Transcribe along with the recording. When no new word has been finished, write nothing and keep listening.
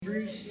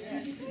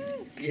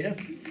Hebrews? Yeah.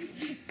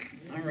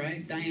 All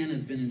right.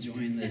 Diana's been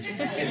enjoying this. This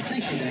is good.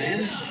 Thank you,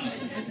 Diana.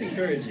 That's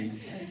encouraging.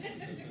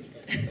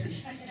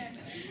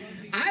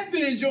 I've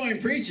been enjoying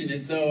preaching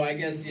it, so I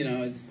guess,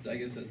 I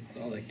guess that's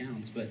all that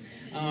counts. But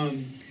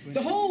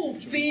the whole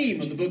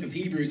theme of the book of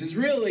Hebrews is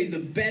really the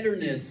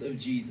betterness of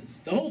Jesus.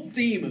 The whole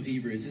theme of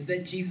Hebrews is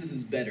that Jesus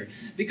is better.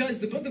 Because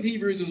the book of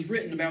Hebrews was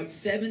written about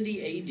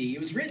 70 A.D. It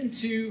was written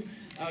to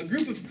a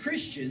group of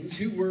Christians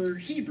who were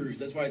Hebrews.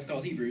 That's why it's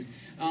called Hebrews.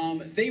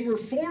 They were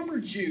former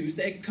Jews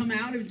that had come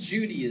out of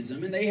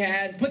Judaism, and they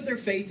had put their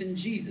faith in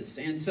Jesus.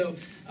 And so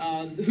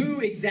who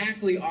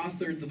exactly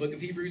authored the book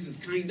of Hebrews is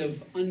kind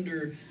of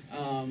under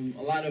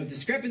a lot of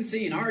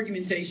discrepancy and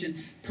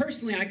argumentation.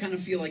 Personally, I kind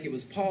of feel like it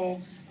was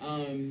Paul,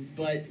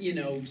 but,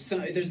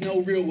 there's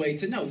no real way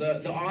to know.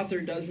 The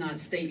author does not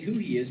state who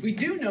he is. We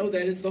do know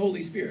that it's the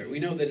Holy Spirit. We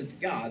know that it's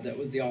God that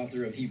was the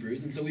author of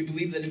Hebrews, and so we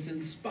believe that it's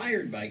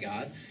inspired by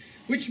God,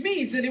 which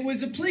means that it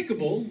was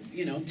applicable,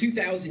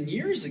 2,000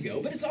 years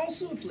ago, but it's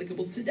also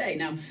applicable today.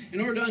 Now, in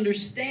order to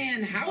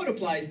understand how it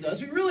applies to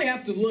us, we really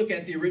have to look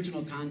at the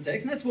original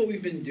context, and that's what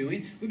we've been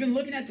doing. We've been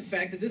looking at the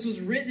fact that this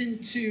was written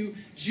to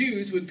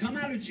Jews who had come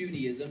out of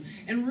Judaism,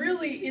 and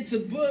really it's a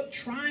book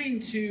trying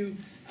to,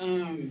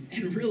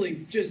 and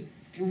really just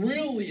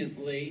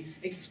brilliantly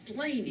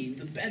explaining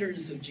the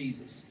betterness of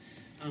Jesus.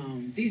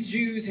 These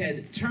Jews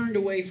had turned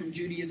away from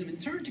Judaism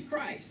and turned to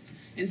Christ,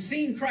 and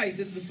seen Christ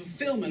as the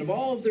fulfillment of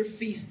all of their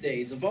feast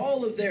days, of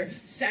all of their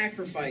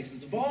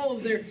sacrifices, of all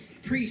of their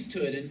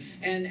priesthood,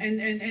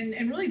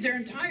 and really their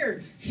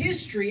entire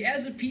history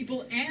as a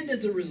people and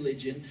as a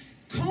religion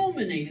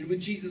culminated with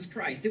Jesus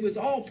Christ. It was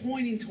all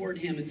pointing toward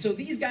him. And so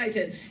these guys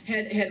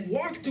had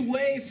walked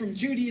away from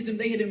Judaism.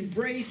 They had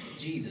embraced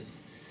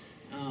Jesus.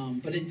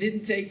 But it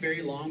didn't take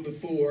very long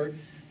before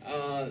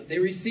they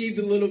received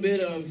a little bit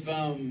of,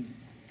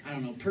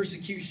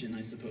 persecution,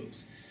 I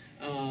suppose.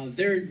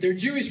 Their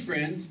Jewish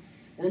friends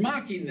were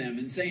mocking them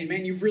and saying,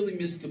 "Man, you've really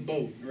missed the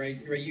boat, right?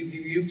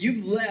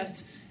 You've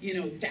left,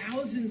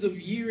 thousands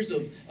of years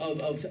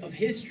of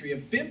history,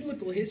 of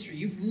biblical history.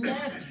 You've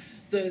left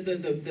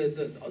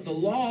the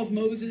law of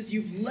Moses.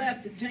 You've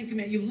left the Ten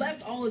Commandments. You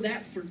left all of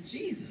that for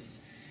Jesus."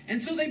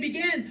 And so they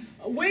began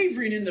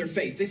wavering in their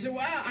faith. They said,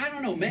 "Well, I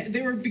don't know."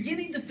 They were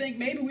beginning to think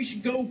maybe we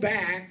should go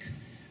back.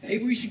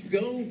 Maybe we should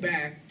go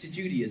back to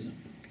Judaism.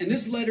 And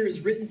this letter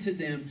is written to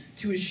them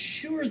to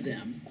assure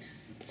them.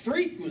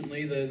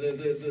 Frequently,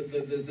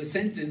 the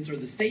sentence or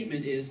the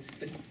statement is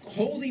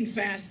holding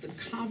fast the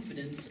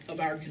confidence of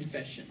our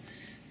confession.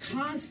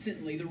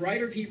 Constantly, the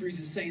writer of Hebrews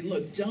is saying,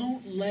 look,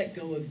 don't let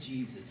go of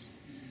Jesus.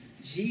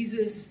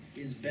 Jesus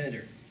is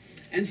better.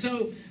 And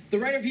so the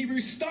writer of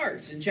Hebrews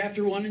starts in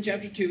chapter 1 and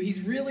chapter 2.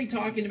 He's really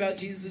talking about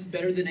Jesus is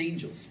better than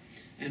angels.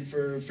 And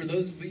for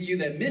those of you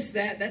that missed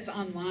that, that's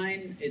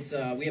online. It's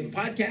we have a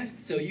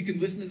podcast, so you can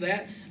listen to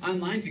that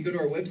online if you go to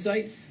our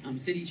website,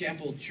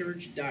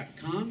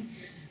 citychapelchurch.com.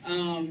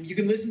 You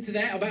can listen to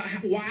that about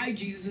why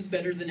Jesus is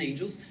better than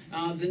angels.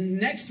 The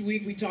next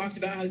week we talked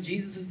about how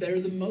Jesus is better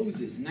than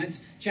Moses, and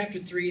that's chapter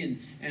 3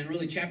 and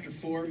really chapter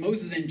 4.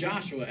 Moses and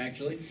Joshua,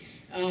 actually.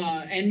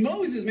 And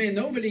Moses, man,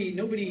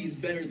 nobody is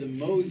better than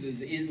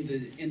Moses in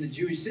the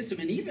Jewish system,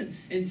 and even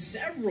in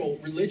several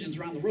religions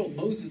around the world,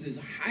 Moses is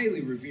a highly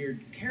revered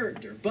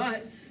character.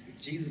 But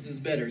Jesus is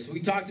better. So we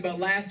talked about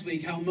last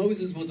week how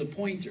Moses was a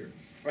pointer,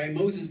 right?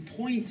 Moses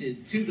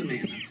pointed to the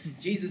manna.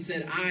 Jesus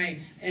said,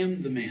 "I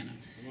am the manna."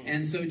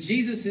 And so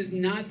Jesus is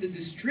not the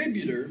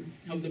distributor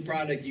of the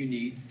product you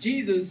need.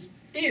 Jesus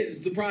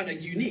is the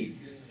product you need.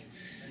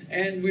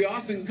 And we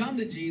often come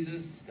to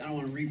Jesus. I don't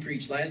want to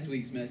re-preach last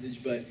week's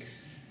message, but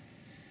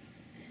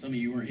some of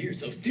you weren't here,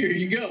 so there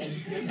you go.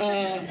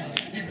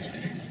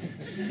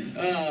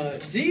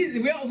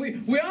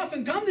 We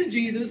often come to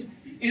Jesus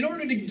in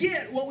order to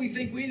get what we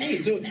think we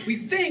need. So we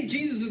think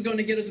Jesus is going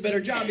to get us a better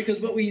job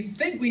because what we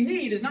think we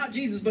need is not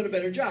Jesus but a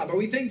better job. Or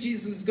we think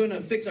Jesus is going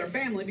to fix our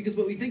family because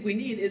what we think we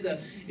need is a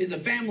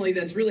family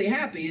that's really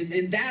happy,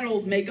 and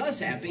that'll make us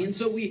happy. And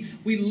so we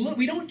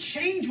don't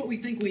change what we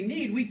think we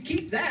need. We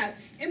keep that,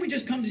 and we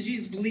just come to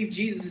Jesus, believe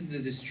Jesus is the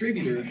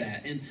distributor of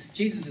that. And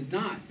Jesus is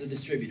not the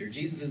distributor.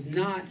 Jesus is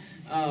not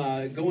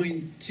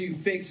going to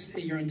fix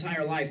your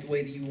entire life the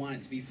way that you want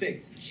it to be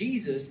fixed.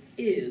 Jesus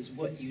is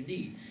what you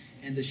need.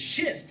 And the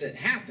shift that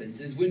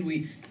happens is when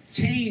we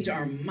change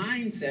our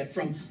mindset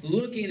from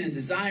looking and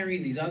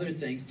desiring these other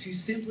things to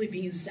simply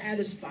being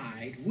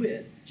satisfied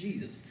with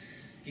Jesus.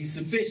 He's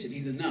sufficient.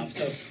 He's enough.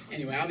 So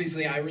anyway,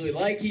 obviously, I really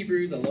like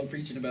Hebrews. I love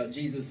preaching about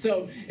Jesus.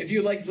 So if you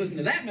would like to listen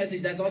to that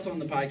message, that's also on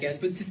the podcast.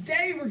 But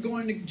today we're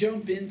going to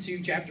jump into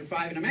chapter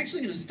 5. And I'm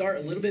actually going to start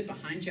a little bit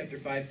behind chapter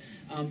 5.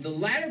 The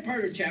latter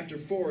part of chapter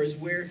 4 is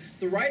where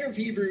the writer of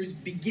Hebrews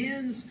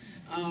begins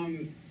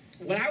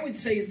what I would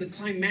say is the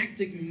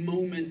climactic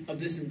moment of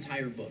this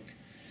entire book.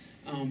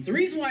 The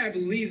reason why I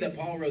believe that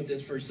Paul wrote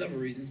this, for several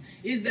reasons,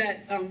 is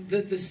that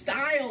the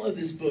style of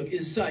this book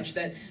is such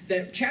that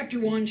chapter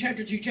 1,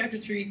 chapter 2, chapter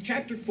 3,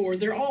 chapter 4,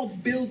 they're all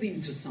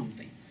building to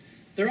something.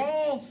 They're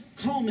all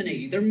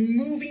culminating. They're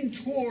moving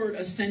toward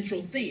a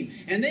central theme.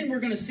 And then we're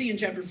going to see in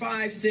chapter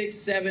 5, 6,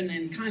 7,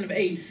 and kind of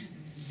 8,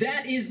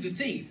 that is the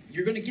theme.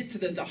 You're going to get to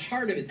the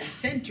heart of it. The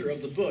center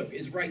of the book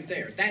is right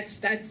there. That's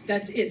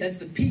it. That's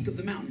the peak of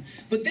the mountain.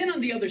 But then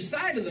on the other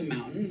side of the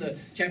mountain, the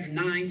chapter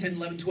 9, 10,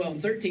 11, 12,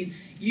 and 13,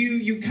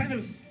 you kind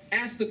of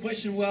ask the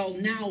question, well,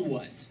 now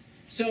what?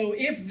 So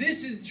if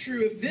this is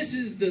true, if this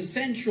is the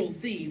central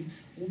theme,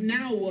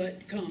 now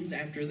what comes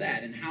after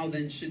that? And how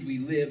then should we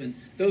live? And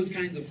those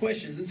kinds of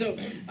questions. And so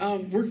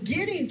we're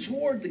getting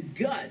toward the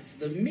guts,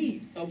 the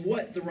meat of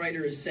what the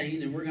writer is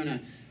saying, and we're going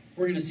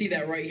to see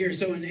that right here.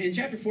 So in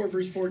chapter 4,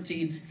 verse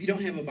 14, if you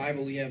don't have a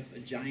Bible, we have a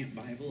giant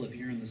Bible up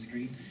here on the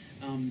screen.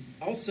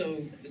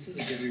 Also, this is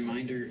a good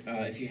reminder,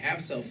 if you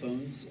have cell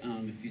phones,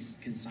 if you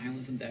can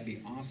silence them, that'd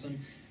be awesome.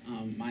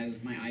 My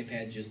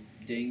iPad just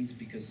dinged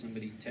because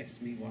somebody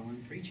texted me while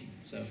I'm preaching.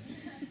 So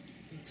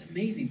it's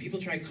amazing. People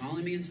try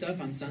calling me and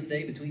stuff on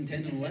Sunday between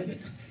 10 and 11.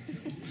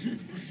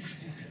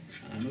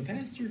 I'm a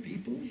pastor,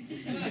 people.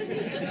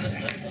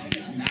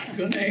 Not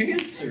going to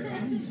answer.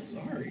 I'm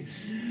sorry.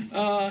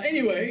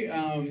 Anyway,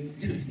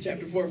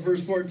 chapter 4,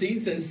 verse 14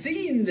 says,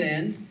 "Seeing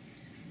then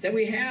that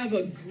we have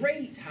a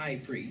great high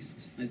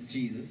priest," that's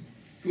Jesus,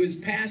 "who has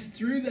passed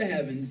through the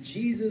heavens,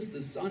 Jesus,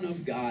 the Son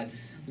of God,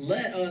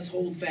 let us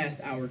hold fast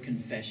our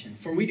confession.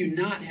 For we do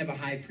not have a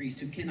high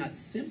priest who cannot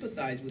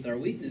sympathize with our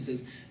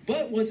weaknesses,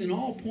 but was in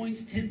all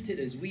points tempted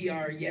as we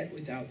are, yet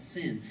without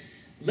sin.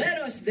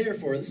 Let us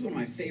therefore," this is one of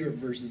my favorite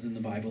verses in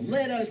the Bible,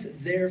 "let us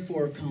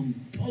therefore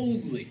come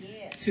boldly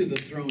to the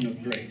throne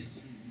of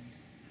grace."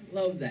 I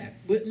love that.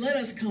 But let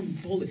us come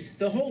boldly.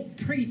 The whole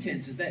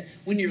pretense is that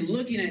when you're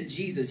looking at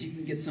Jesus, you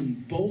can get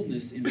some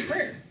boldness in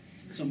prayer.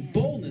 Some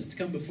boldness to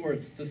come before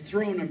the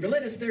throne of grace.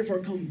 Let us therefore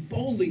come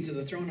boldly to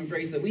the throne of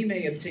grace, that we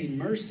may obtain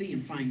mercy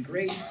and find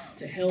grace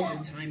to help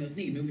in time of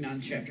need. Moving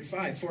on to chapter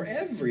 5. "For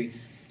every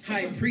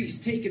high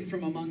priest taken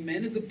from among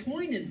men is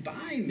appointed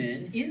by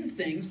men in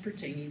things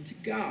pertaining to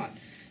God,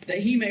 that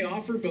he may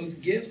offer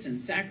both gifts and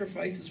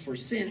sacrifices for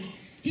sins.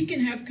 He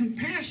can have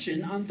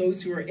compassion on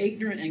those who are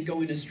ignorant and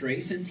going astray,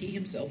 since he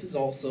himself is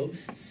also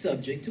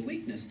subject to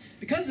weakness.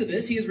 Because of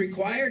this, he is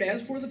required,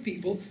 as for the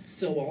people,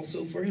 so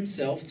also for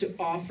himself, to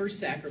offer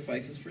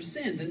sacrifices for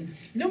sins. And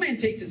no man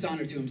takes this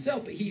honor to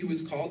himself, but he who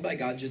is called by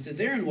God, just as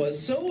Aaron was,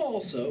 so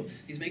also,"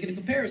 he's making a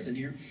comparison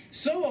here,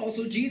 "so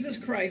also Jesus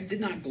Christ did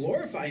not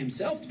glorify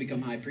himself to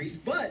become high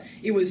priest, but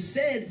it was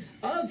said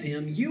of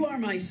him, 'You are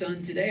my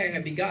son, today I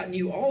have begotten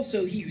you.'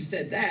 Also he who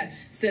said that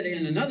said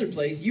in another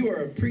place, 'You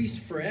are a priest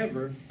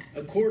forever,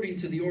 according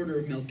to the order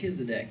of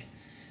Melchizedek,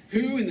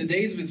 who in the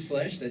days of his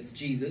flesh,'" that's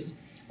Jesus,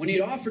 "when he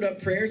had offered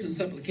up prayers and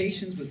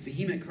supplications with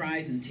vehement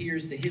cries and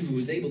tears to him who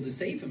was able to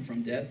save him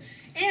from death,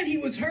 and he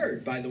was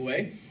heard," by the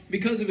way,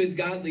 "because of his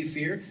godly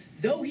fear,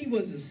 though he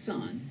was a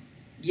son,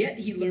 yet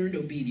he learned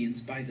obedience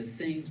by the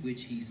things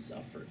which he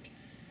suffered."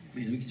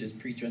 Man, we could just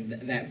preach on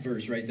that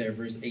verse right there,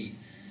 verse 8.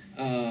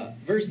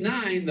 Verse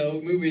 9,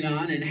 though, moving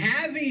on, "And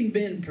having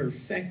been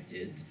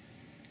perfected,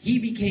 he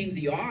became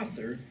the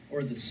author,"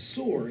 or the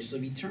source,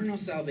 "of eternal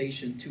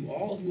salvation to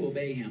all who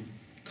obey him,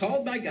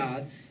 called by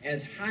God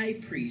as high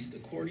priest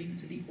according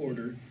to the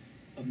order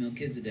of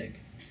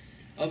Melchizedek,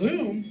 of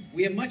whom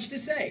we have much to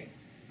say."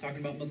 Talking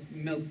about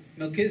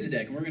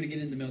Melchizedek, and we're going to get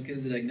into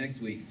Melchizedek next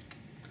week.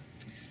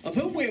 "Of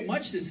whom we have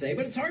much to say,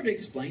 but it's hard to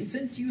explain,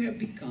 since you have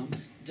become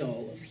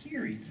dull of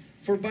hearing.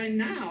 For by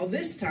now,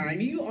 this time,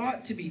 you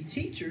ought to be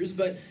teachers,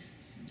 but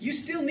you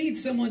still need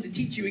someone to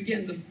teach you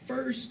again the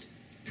first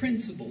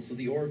principles of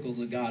the oracles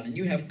of God, and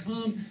you have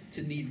come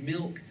to need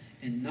milk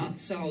and not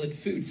solid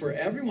food. For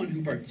everyone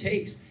who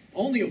partakes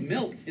only of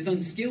milk is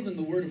unskilled in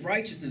the word of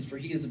righteousness, for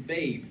he is a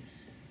babe."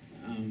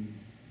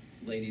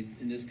 Ladies,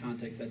 in this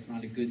context, that's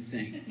not a good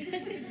thing.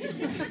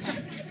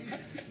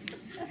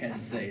 I had to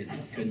say it,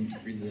 just couldn't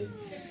resist.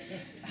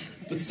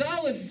 "But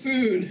solid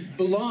food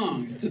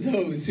belongs to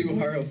those who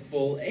are of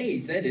full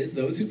age, that is,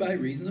 those who by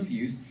reason of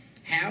use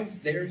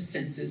have their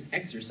senses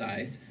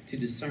exercised to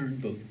discern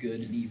both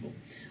good and evil."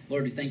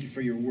 Lord, we thank you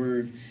for your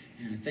word,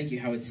 and I thank you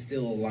how it's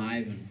still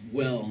alive and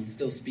well and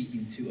still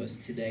speaking to us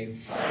today.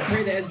 I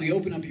pray that as we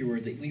open up your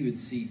word, that we would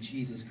see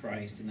Jesus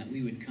Christ and that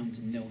we would come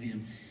to know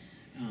him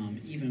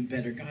even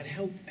better. God,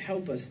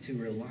 help us to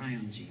rely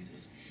on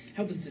Jesus.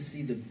 Help us to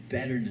see the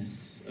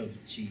betterness of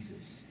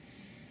Jesus.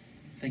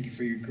 Thank you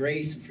for your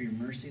grace and for your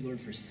mercy, Lord,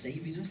 for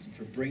saving us and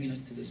for bringing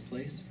us to this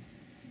place.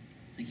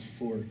 Thank you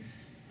for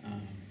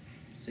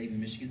saving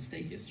Michigan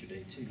State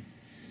yesterday, too.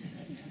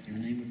 In your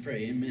name we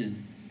pray,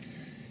 amen.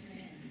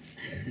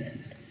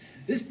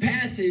 This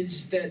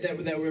passage that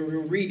we're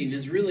reading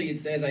is really,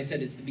 as I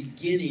said, it's the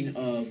beginning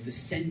of the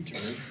center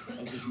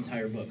of this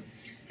entire book.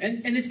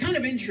 And it's kind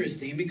of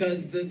interesting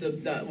because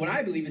the what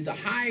I believe is the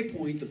high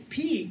point, the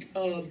peak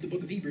of the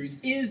book of Hebrews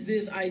is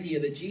this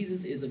idea that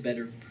Jesus is a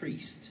better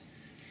priest.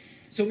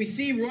 So we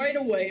see right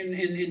away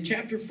in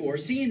chapter 4,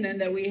 seeing then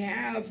that we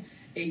have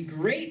a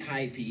great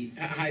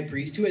high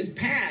priest who has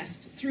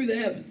passed through the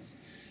heavens.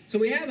 So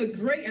we have a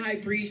great high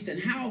priest,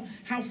 and how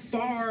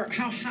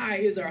high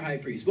is our high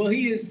priest? Well,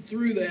 he is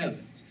through the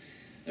heavens.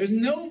 There's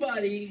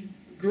nobody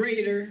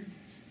greater,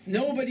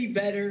 nobody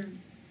better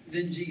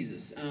than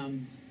Jesus.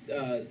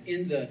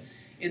 In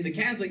the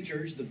Catholic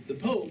Church, the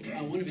Pope,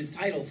 one of his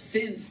titles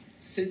since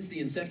the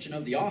inception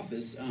of the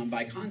office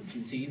by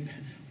Constantine,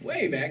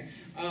 way back,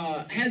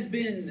 has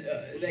been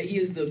that he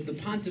is the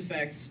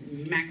Pontifex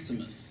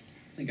Maximus.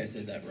 I think I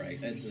said that right.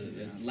 That's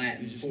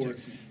Latin for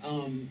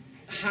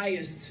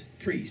highest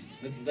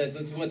priest.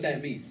 That's what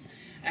that means.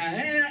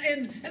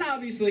 And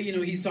obviously,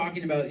 he's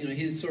talking about,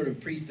 his sort of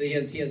priest. He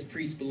has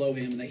priests below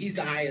him, and that he's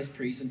the highest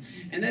priest,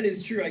 and that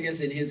is true, I guess,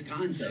 in his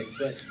context.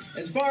 But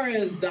as far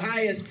as the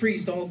highest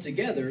priest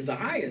altogether, the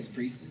highest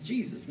priest is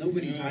Jesus.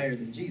 Nobody's higher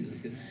than Jesus.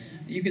 'Cause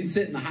you can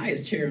sit in the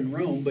highest chair in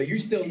Rome, but you're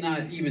still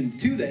not even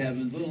to the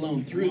heavens, let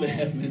alone through the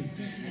heavens.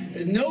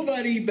 There's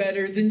nobody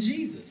better than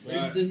Jesus.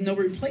 There's no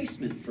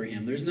replacement for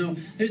him.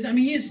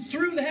 He is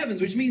through the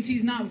heavens, which means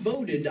he's not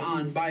voted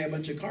on by a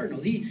bunch of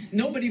cardinals.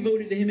 Nobody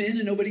voted him in,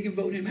 and nobody can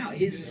vote him out.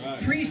 His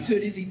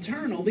priesthood is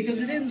eternal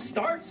because it didn't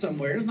start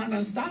somewhere. It's not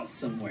going to stop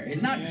somewhere.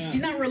 He's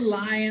not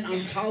reliant on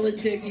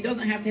politics. He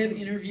doesn't have to have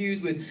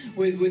interviews with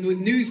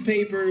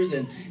newspapers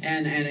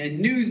and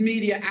news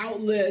media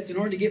outlets in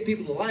order to get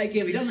people to like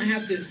him. He doesn't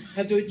have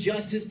to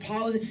adjust his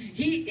policy.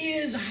 He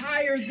is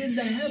higher than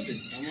the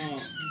heavens,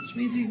 which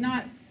means he's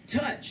not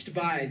touched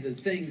by the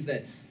things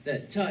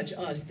that touch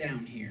us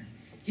down here.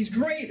 He's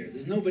greater.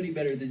 There's nobody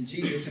better than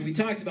Jesus, and we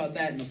talked about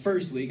that in the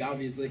first week.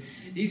 Obviously,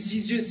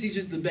 he's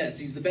just the best.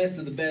 He's the best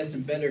of the best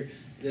and better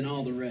than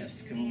all the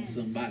rest. Come on,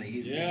 somebody.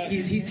 He's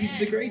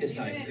the greatest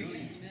high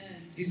priest.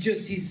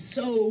 He's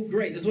so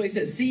great. That's what he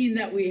says. Seeing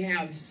that we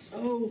have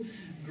so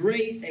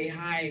great a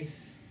high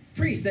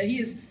priest, that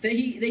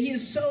he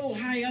is so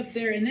high up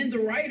there. And then the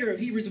writer of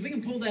Hebrews, if we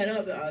can pull that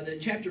up, the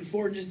chapter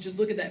 4, and just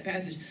look at that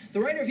passage.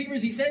 The writer of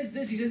Hebrews, he says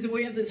that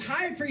we have this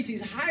high priest.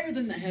 He's higher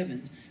than the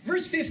heavens.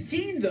 Verse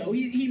 15, though,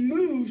 he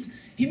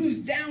moves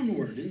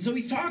downward. And so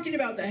he's talking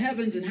about the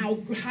heavens and how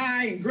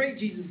high and great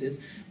Jesus is.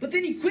 But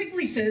then he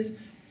quickly says,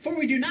 for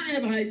we do not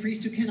have a high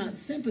priest who cannot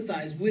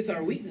sympathize with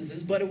our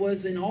weaknesses, but it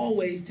was in all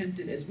ways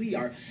tempted as we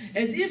are.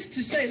 As if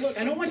to say, look,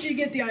 I don't want you to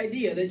get the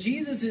idea that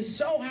Jesus is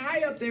so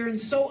high up there and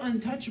so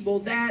untouchable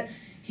that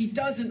he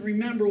doesn't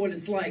remember what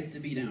it's like to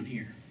be down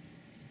here.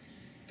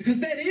 Because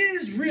that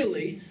is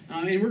really,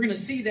 and we're going to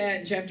see that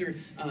in chapter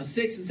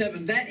 6 and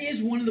 7, that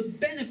is one of the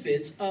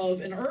benefits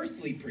of an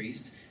earthly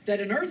priest,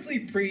 that an earthly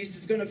priest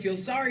is going to feel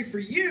sorry for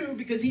you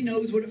because he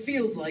knows what it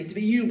feels like to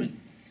be human.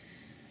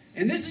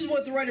 And this is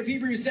what the writer of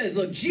Hebrews says.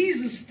 Look,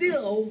 Jesus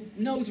still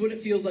knows what it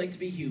feels like to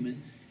be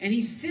human, and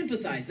he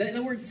sympathizes.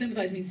 That word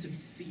sympathize means to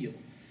feel.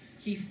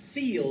 He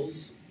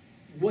feels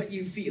what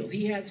you feel.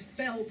 He has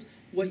felt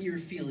what you're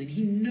feeling.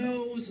 He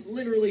knows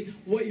literally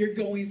what you're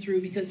going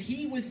through because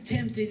he was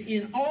tempted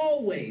in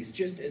all ways,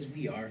 just as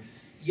we are,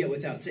 yet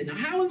without sin. Now,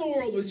 how in the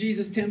world was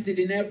Jesus tempted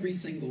in every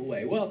single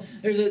way? Well,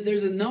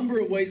 there's a number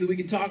of ways that we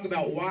could talk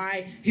about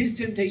why his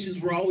temptations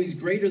were always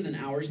greater than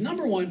ours.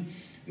 Number one,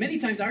 many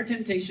times our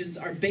temptations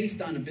are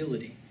based on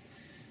ability.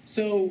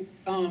 So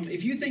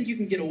if you think you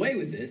can get away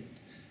with it,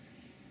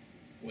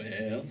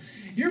 well,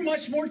 you're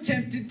much more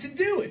tempted to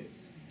do it,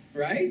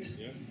 right?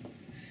 Yeah.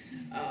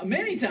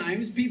 Many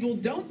times people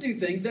don't do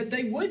things that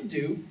they would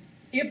do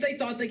if they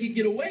thought they could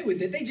get away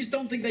with it. They just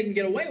don't think they can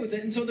get away with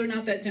it, and so they're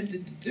not that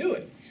tempted to do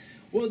it.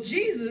 Well,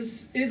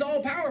 Jesus is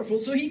all-powerful,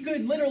 so he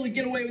could literally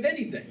get away with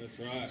anything.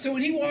 That's right. So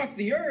when he walked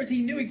the earth,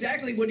 he knew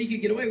exactly what he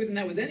could get away with, and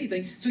that was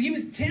anything. So he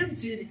was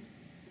tempted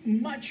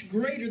much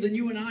greater than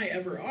you and I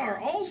ever are.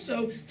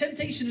 Also,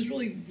 temptation is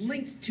really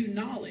linked to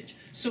knowledge.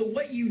 So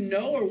what you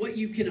know or what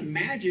you can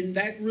imagine,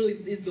 that really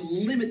is the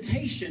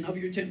limitation of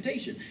your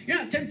temptation. You're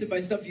not tempted by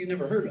stuff you've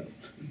never heard of.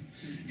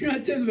 You're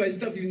not tempted by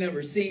stuff you've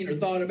never seen or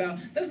thought about.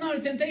 That's not a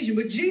temptation.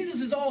 But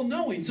Jesus is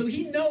all-knowing, so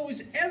he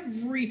knows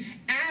every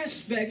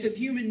aspect of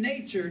human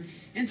nature.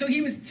 And so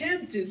he was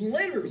tempted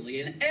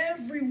literally in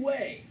every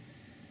way.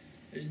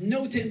 There's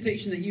no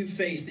temptation that you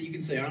face that you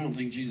can say, I don't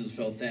think Jesus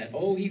felt that.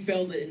 Oh, he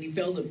felt it, and he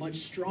felt it much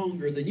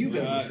stronger than you've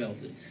ever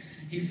felt it.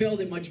 He felt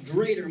it much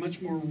greater,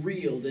 much more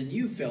real than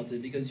you felt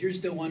it because you're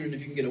still wondering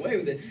if you can get away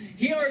with it.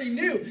 He already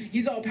knew.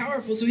 He's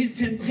all-powerful, so his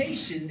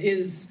temptation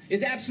is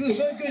absolute.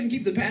 Go ahead and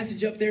keep the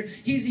passage up there.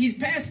 He's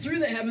passed through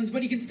the heavens,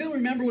 but he can still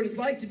remember what it's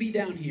like to be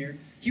down here.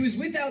 He was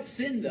without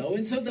sin, though,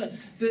 and so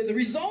the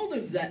result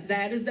of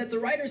that is that the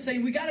writer is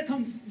saying we got to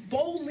come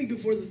boldly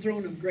before the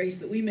throne of grace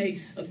that we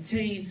may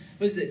obtain,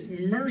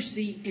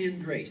 mercy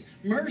and grace.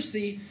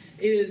 Mercy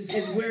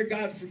is where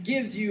God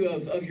forgives you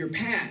of your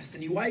past,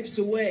 and he wipes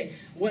away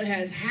what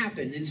has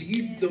happened. And so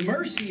the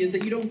mercy is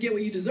that you don't get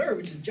what you deserve,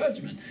 which is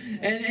judgment.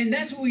 And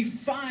that's what we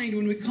find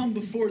when we come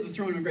before the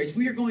throne of grace.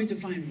 We are going to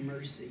find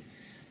mercy.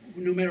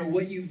 No matter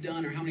what you've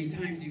done or how many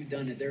times you've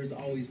done it, there's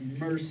always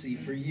mercy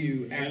for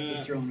you at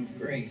the throne of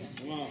grace.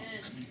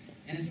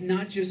 And it's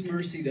not just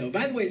mercy, though.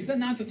 By the way, it's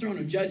not the throne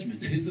of judgment.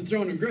 It's the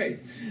throne of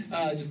grace.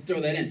 Just throw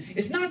that in.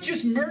 It's not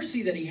just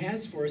mercy that he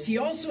has for us. He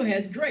also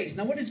has grace.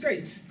 Now, what is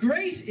grace?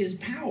 Grace is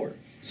power.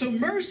 So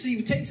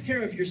mercy takes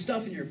care of your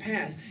stuff in your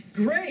past.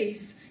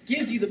 Grace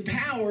gives you the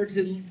power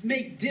to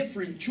make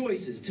different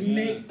choices, to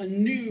make a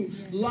new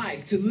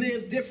life, to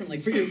live differently,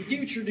 for your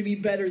future to be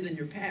better than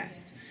your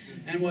past.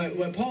 And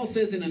what Paul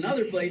says in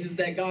another place is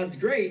that God's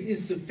grace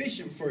is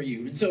sufficient for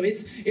you. And so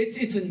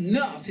it's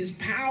enough. His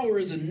power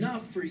is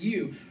enough for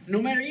you.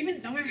 No matter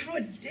how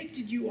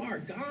addicted you are,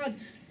 God's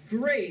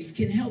grace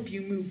can help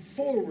you move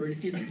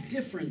forward in a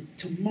different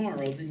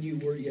tomorrow than you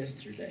were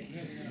yesterday.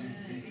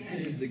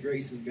 That is the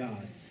grace of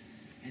God.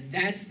 And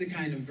that's the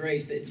kind of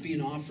grace that's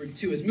being offered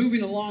to us.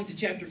 Moving along to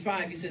chapter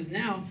 5, he says,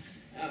 now,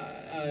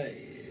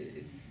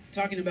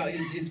 talking about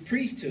his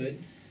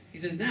priesthood, he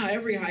says, now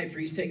every high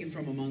priest taken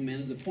from among men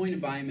is appointed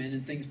by men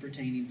in things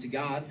pertaining to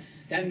God.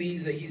 That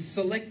means that he's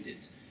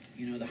selected.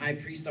 You know, the high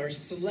priests are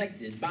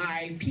selected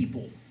by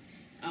people.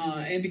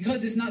 And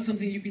because it's not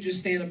something you can just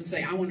stand up and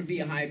say, I want to be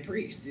a high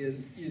priest.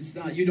 It's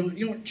not, you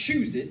don't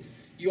choose it,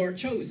 you are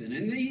chosen.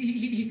 And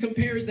he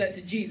compares that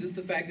to Jesus,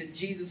 the fact that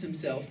Jesus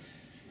himself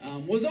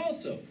was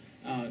also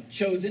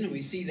chosen, and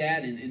we see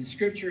that in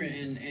Scripture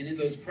and in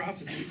those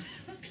prophecies.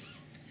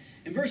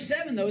 In verse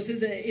 7, though, it says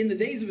that in the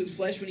days of his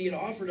flesh, when he had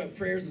offered up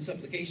prayers and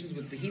supplications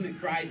with vehement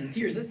cries and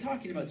tears, that's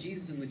talking about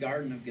Jesus in the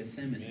Garden of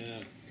Gethsemane.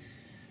 Yeah.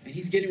 And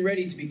he's getting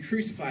ready to be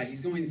crucified.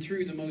 He's going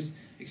through the most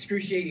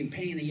excruciating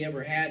pain that he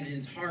ever had, and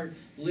his heart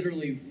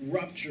literally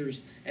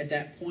ruptures at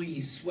that point.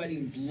 He's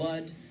sweating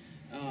blood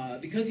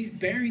because he's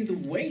bearing the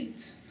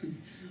weight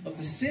of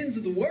the sins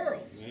of the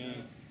world. Yeah.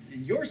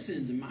 And your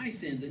sins and my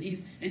sins, and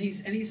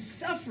he's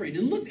suffering.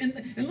 And look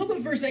what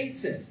verse 8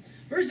 says.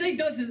 Verse 8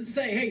 doesn't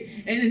say,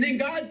 hey, and then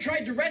God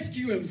tried to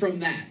rescue him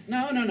from that.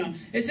 No.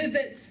 It says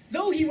that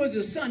though he was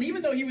a son,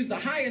 even though he was the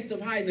highest of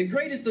high and the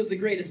greatest of the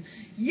greatest,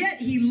 yet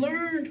he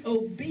learned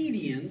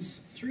obedience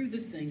through the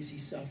things he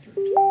suffered.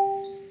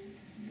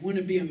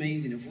 Wouldn't it be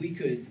amazing if we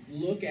could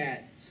look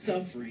at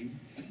suffering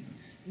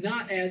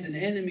not as an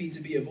enemy to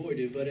be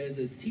avoided, but as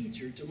a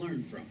teacher to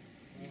learn from?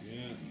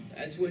 Yeah.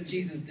 That's what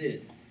Jesus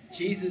did.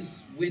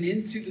 Jesus went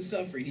into the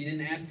suffering. He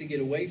didn't ask to get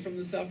away from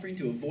the suffering,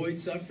 to avoid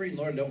suffering.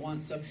 Lord, I don't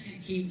want suffering.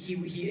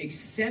 He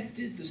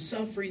accepted the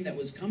suffering that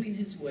was coming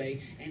his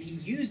way, and he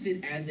used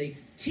it as a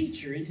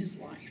teacher in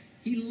his life.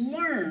 He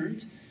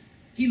learned,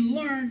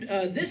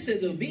 this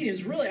says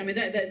obedience, really, I mean,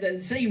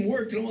 that same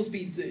word could almost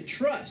be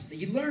trust.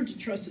 He learned to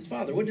trust his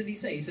Father. What did he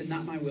say? He said,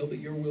 not my will, but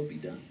your will be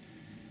done.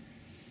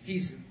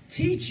 He's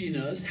teaching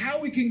us how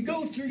we can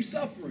go through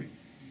suffering.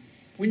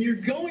 When you're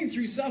going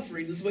through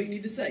suffering, this is what you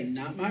need to say.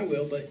 Not my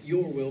will, but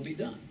your will be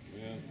done.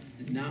 Yeah.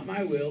 Not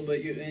my will,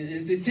 but your... And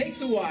it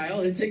takes a while.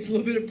 It takes a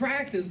little bit of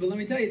practice. But let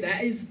me tell you,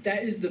 that is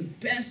the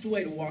best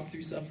way to walk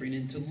through suffering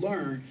and to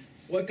learn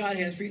what God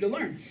has for you to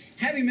learn.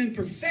 Having been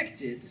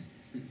perfected,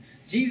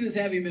 Jesus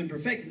having been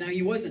perfected. Now,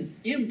 he wasn't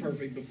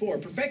imperfect before.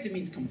 Perfected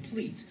means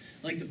complete.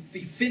 Like he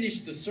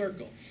finished the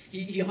circle.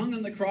 He hung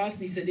on the cross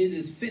and he said, it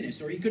is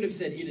finished. Or he could have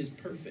said, it is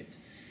perfect.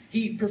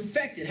 He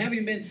perfected.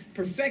 Having been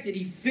perfected,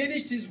 he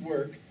finished his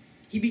work.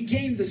 He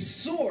became the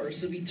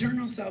source of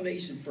eternal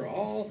salvation for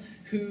all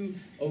who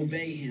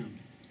obey him.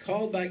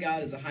 Called by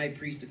God as a high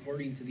priest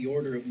according to the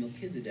order of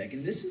Melchizedek.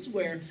 And this is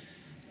where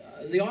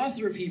the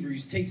author of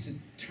Hebrews takes a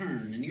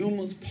turn, and he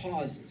almost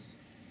pauses.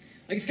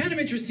 Like, it's kind of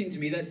interesting to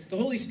me that the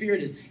Holy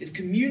Spirit is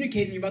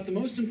communicating about the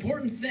most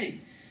important thing.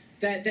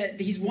 That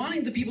he's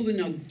wanting the people to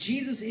know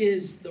Jesus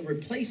is the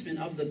replacement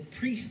of the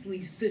priestly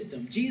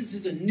system. Jesus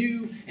is a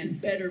new and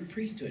better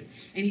priesthood.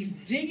 And he's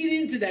digging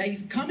into that.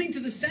 He's coming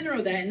to the center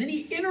of that. And then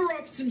he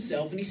interrupts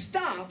himself and he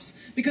stops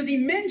because he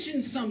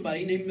mentions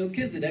somebody named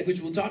Melchizedek,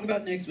 which we'll talk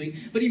about next week.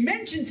 But he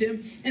mentions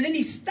him and then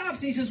he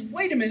stops and he says,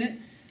 wait a minute.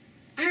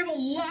 I have a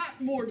lot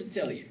more to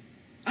tell you.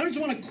 I don't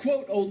just want to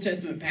quote Old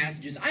Testament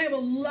passages. I have a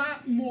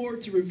lot more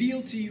to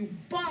reveal to you,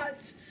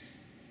 but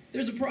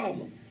there's a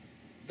problem.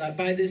 That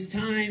by this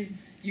time,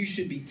 you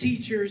should be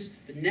teachers,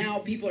 but now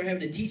people are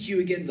having to teach you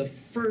again the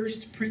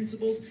first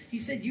principles. He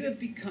said, you have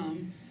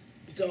become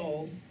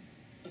dull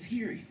of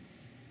hearing.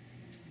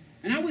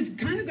 And I was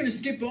kind of going to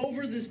skip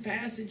over this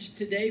passage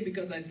today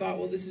because I thought,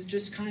 well, this is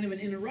just kind of an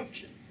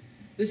interruption.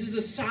 This is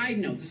a side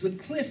note. This is a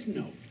cliff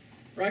note.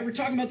 Right? We're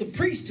talking about the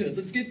priesthood.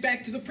 Let's get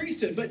back to the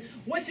priesthood. But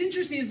what's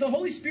interesting is the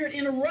Holy Spirit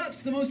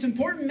interrupts the most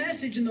important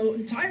message in the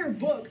entire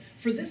book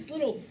for this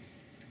little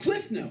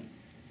cliff note.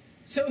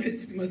 So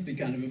it must be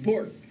kind of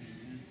important.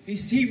 He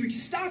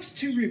stops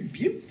to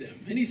rebuke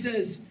them. And he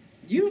says,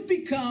 you've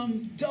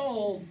become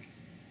dull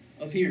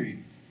of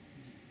hearing.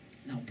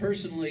 Now,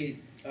 personally,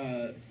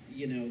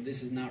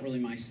 this is not really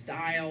my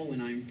style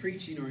when I'm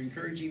preaching or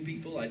encouraging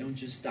people. I don't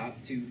just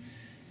stop to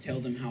tell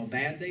them how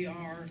bad they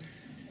are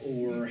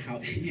or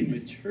how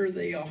immature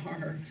they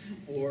are,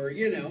 or,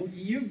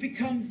 you've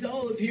become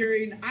dull of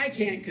hearing. I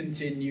can't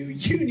continue.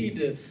 You need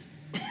to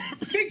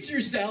fix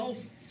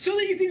yourself so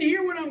that you can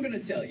hear what I'm going to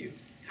tell you.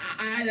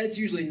 That's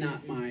usually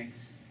not my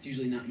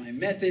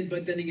method,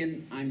 but then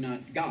again, I'm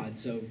not God,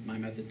 so my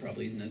method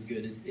probably isn't as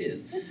good as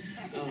his.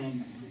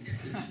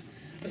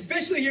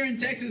 Especially here in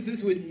Texas,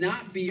 this would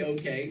not be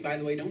okay. By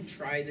the way, don't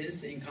try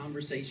this in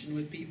conversation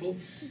with people.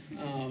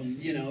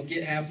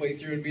 Get halfway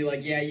through and be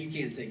like, yeah, you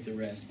can't take the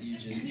rest. You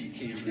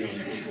can't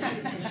really.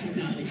 You're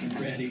not even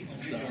ready.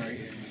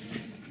 Sorry.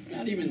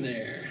 Not even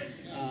there.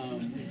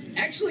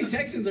 Actually,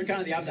 Texans are kind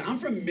of the opposite. I'm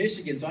from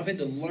Michigan, so I've had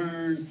to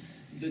learn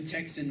the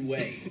Texan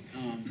way,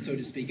 so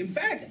to speak. In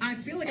fact, I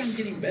feel like I'm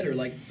getting better.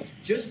 Like,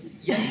 just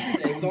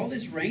yesterday, with all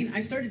this rain,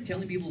 I started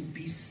telling people,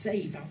 be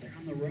safe out there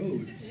on the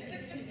road.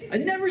 I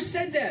never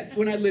said that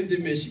when I lived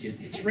in Michigan.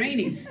 It's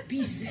raining.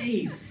 Be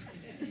safe.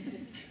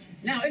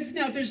 Now,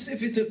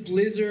 if it's a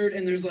blizzard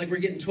and there's we're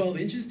getting 12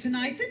 inches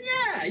tonight, then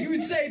yeah, you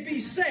would say be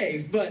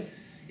safe. But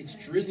it's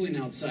drizzling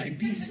outside.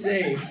 Be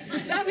safe.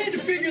 So I've had to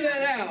figure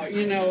that out.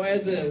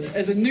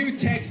 As a new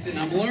Texan,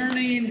 I'm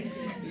learning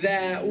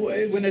that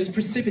when there's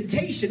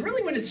precipitation,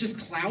 really when it's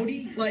just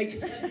cloudy,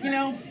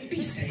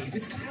 be safe.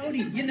 It's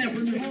cloudy. You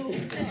never know.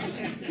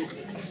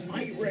 It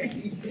might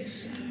rain.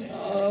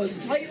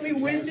 Slightly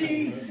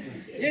windy.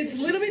 It's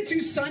a little bit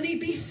too sunny.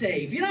 Be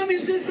safe.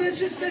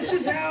 That's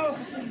just how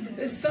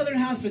it's Southern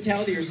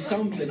hospitality or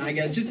something, I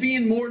guess. Just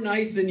being more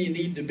nice than you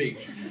need to be.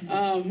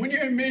 When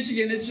you're in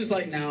Michigan, it's just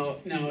no.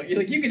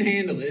 You can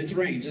handle it. It's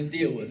rain. Just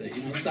deal with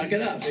it. Suck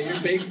it up. Put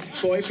your big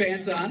boy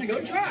pants on and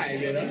go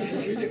drive. That's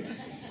what we do.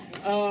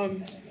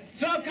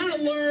 So I've kind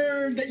of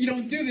learned that you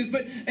don't do this,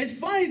 but it's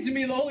funny to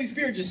me, the Holy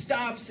Spirit just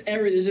stops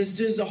everything.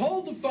 Just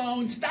hold the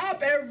phone,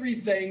 stop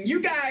everything.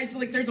 You guys,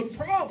 there's a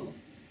problem.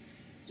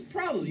 There's a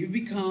problem. You've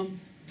become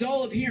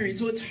dull of hearing,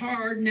 so it's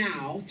hard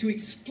now to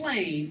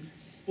explain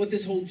what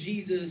this whole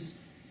Jesus,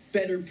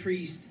 better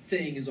priest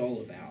thing is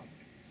all about.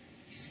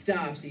 He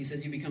stops and he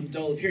says, you become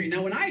dull of hearing.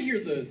 Now, when I hear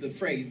the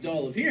phrase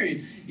dull of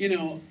hearing,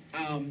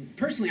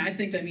 personally, I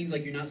think that means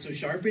you're not so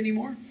sharp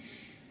anymore.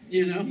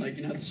 You're not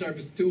the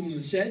sharpest tool in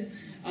the shed.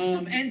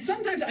 And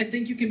sometimes I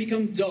think you can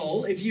become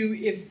dull if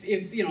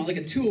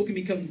a tool can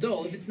become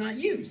dull if it's not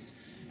used.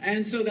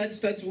 And so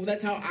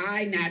that's how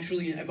I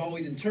naturally have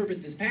always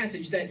interpreted this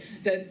passage,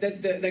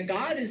 that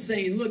God is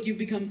saying, look, you've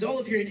become dull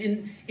of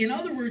hearing. In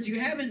other words, you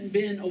haven't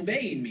been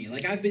obeying me.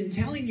 I've been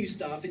telling you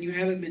stuff and you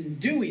haven't been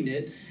doing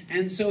it.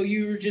 And so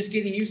you're just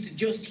getting used to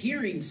just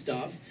hearing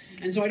stuff.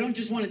 And so I don't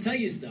just want to tell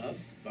you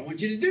stuff. I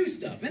want you to do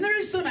stuff. And there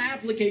is some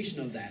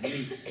application of that.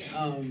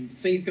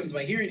 Faith comes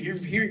by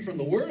hearing from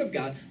the Word of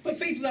God, but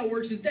faith without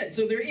works is dead.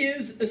 So there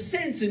is a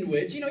sense in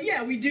which,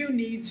 we do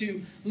need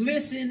to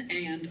listen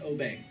and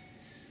obey.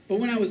 But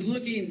when I was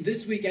looking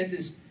this week at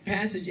this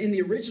passage in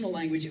the original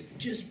language, it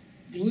just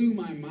blew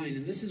my mind.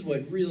 And this is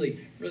what really,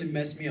 really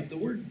messed me up. The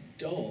word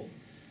dull,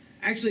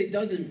 actually, it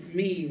doesn't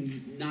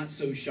mean not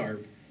so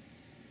sharp.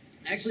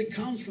 It actually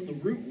comes from the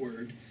root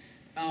word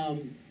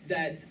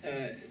that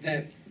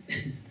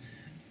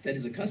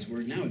is a cuss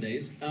word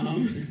nowadays.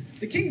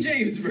 The King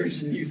James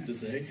Version used to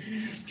say.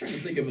 I'm trying to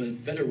think of a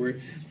better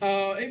word.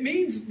 It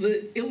means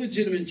the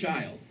illegitimate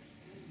child.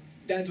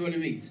 That's what it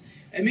means.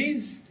 It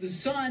means the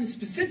son,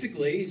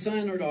 specifically,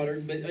 son or daughter,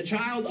 but a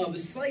child of a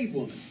slave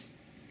woman.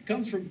 It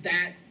comes from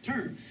that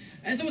term.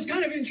 And so it's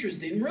kind of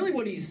interesting. Really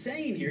what he's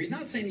saying here, he's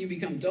not saying you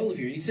become dull of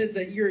hearing. He says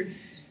that you've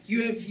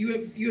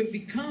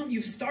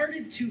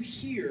started to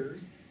hear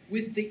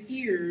with the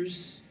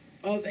ears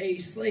of a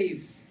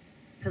slave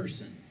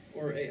person,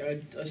 or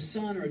a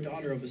son or a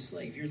daughter of a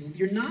slave.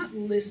 You're not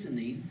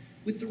listening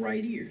with the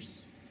right ears.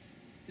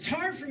 It's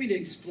hard for me to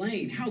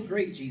explain how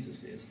great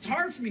Jesus is. It's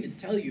hard for me to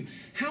tell you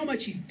how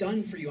much he's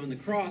done for you on the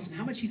cross and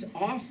how much he's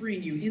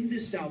offering you in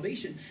this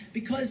salvation,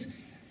 because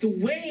the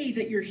way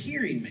that you're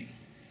hearing me,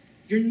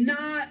 you're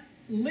not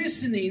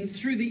listening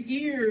through the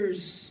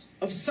ears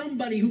of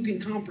somebody who can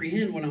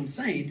comprehend what I'm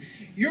saying.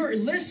 You're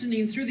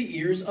listening through the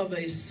ears of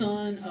a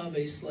son of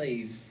a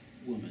slave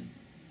woman.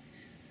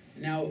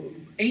 Now,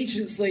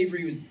 ancient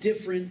slavery was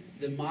different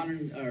than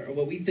modern, or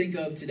what we think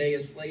of today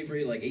as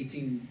slavery, like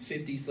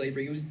 1850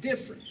 slavery. It was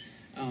different.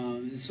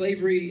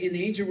 Slavery in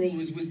the ancient world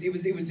was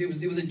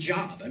a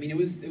job.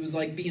 It was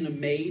like being a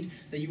maid,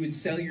 that you would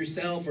sell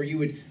yourself or you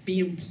would be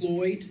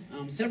employed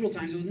several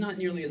times. It was not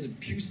nearly as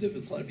abusive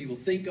as a lot of people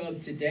think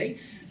of today.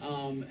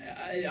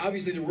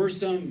 Obviously, there were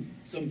some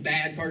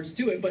bad parts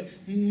to it, but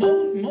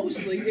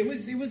mostly it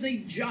was a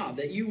job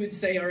that you would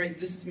say, all right,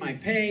 this is my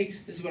pay,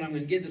 this is what I'm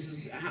going to get,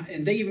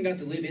 and they even got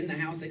to live in the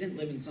house. They didn't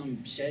live in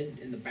some shed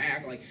in the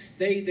back.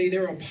 They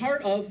were a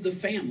part of the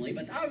family,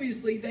 but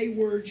obviously they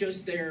were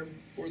just there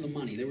for the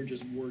money. They were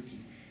just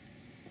working.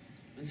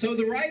 And so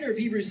the writer of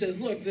Hebrews says,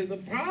 look,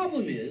 the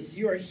problem is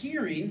you are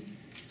hearing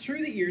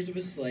through the ears of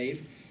a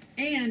slave,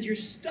 and you're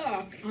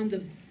stuck on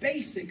the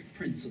basic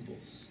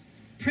principles.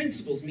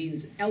 Principles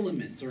means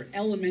elements or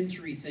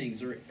elementary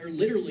things, or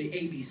literally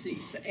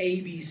ABCs, the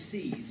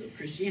ABCs of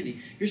Christianity.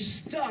 You're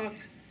stuck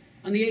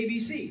on the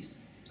ABCs.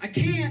 I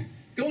can't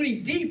go any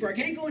deeper. I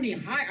can't go any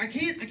higher. I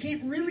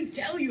can't really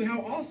tell you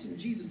how awesome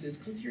Jesus is,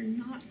 because you're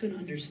not going to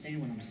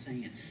understand what I'm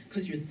saying,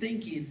 because you're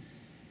thinking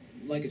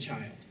like a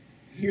child.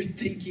 You're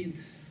thinking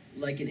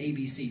like an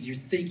ABCs. You're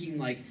thinking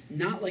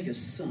not like a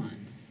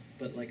son,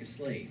 but like a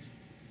slave.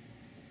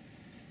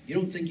 You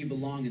don't think you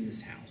belong in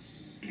this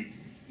house.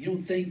 You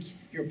don't think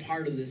you're a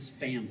part of this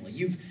family.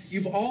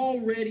 You've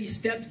already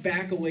stepped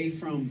back away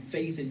from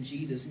faith in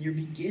Jesus, and you're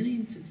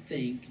beginning to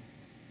think,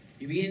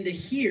 you begin to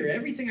hear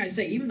everything I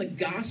say, even the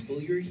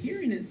gospel, you're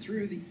hearing it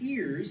through the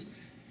ears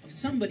of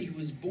somebody who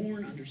was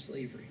born under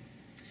slavery.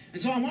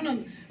 And so I want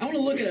to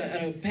look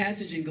at a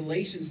passage in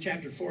Galatians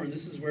chapter 4, and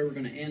this is where we're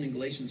going to end in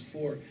Galatians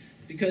 4,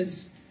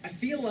 because I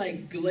feel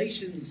like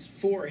Galatians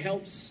 4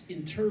 helps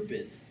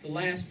interpret the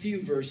last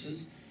few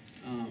verses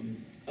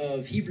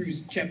of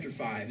Hebrews chapter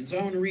 5. And so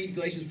I want to read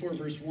Galatians 4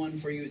 verse 1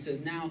 for you. It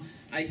says, "Now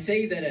I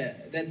say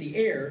that the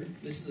heir,"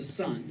 this is a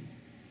son,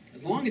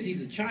 "as long as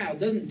he's a child,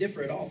 doesn't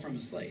differ at all from a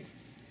slave.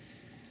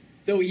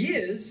 Though he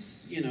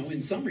is,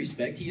 in some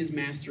respect, he is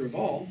master of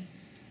all.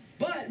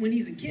 But when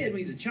he's a kid, when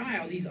he's a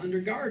child, he's under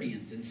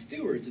guardians and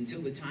stewards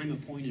until the time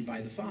appointed by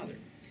the Father.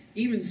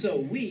 Even so,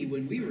 we,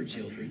 when we were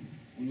children,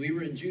 when we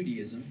were in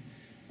Judaism,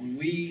 when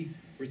we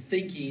were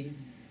thinking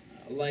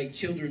like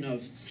children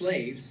of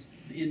slaves,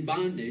 in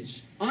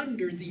bondage,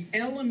 under the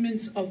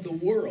elements of the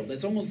world,"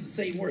 that's almost the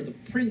same word, the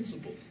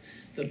principles,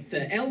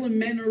 the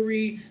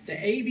elementary, the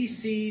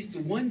ABCs, the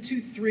 1, 2,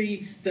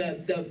 3,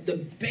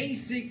 the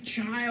basic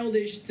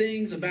childish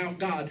things about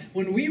God.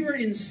 When we were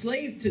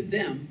enslaved to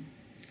them,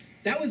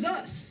 that was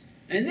us.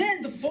 And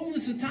then the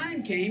fullness of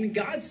time came, and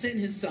God sent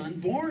his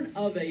son, born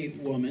of a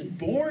woman,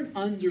 born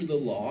under the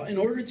law, in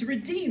order to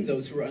redeem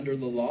those who were under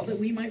the law, that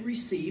we might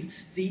receive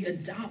the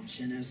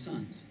adoption as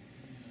sons.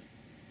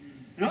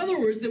 In other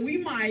words, that we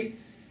might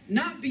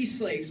not be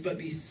slaves, but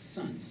be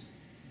sons.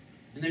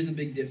 And there's a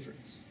big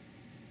difference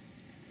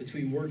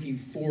between working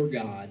for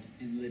God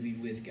and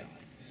living with God.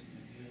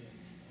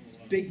 It's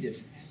a big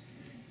difference.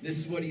 This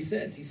is what he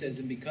says. He says,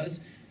 "And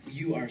because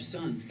you are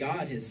sons,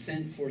 God has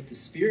sent forth the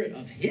Spirit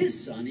of his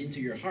Son into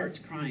your hearts,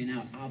 crying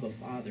out, 'Abba,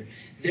 Father.'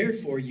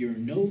 Therefore you are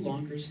no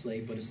longer a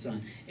slave, but a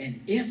son. And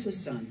if a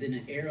son, then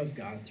an heir of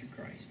God through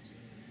Christ."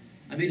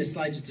 I made a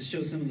slide just to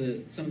show some of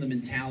the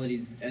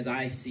mentalities as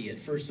I see it.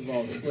 First of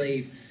all, a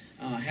slave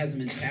has a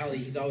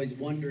mentality. He's always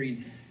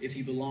wondering if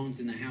he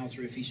belongs in the house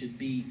or if he should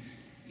be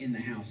in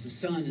the house. The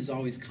son is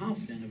always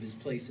confident of his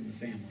place in the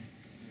family.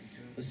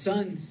 A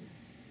son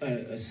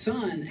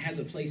has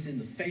a place in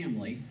the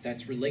family.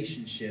 That's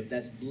relationship.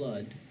 That's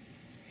blood.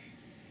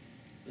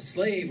 A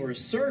slave or a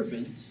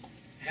servant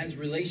has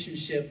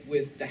relationship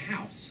with the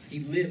house. He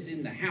lives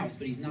in the house,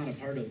 but he's not a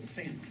part of the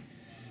family.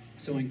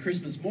 So on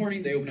Christmas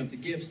morning, they open up the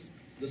gifts.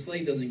 The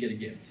slave doesn't get a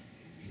gift.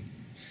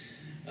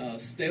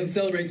 They don't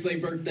celebrate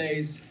slave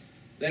birthdays.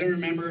 They don't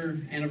remember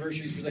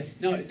anniversaries for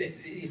that. No,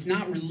 it's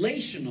not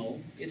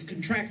relational. It's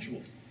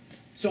contractual.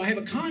 So I have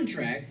a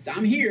contract.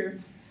 I'm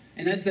here.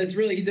 And that's what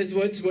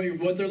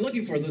they're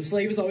looking for. The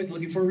slave is always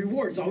looking for a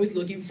reward. It's always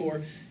looking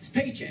for his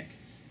paycheck.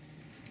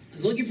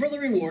 He's looking for the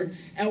reward,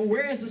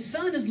 whereas the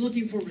son is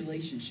looking for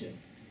relationship.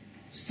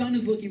 The son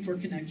is looking for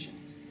connection.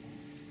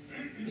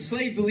 The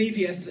slave believes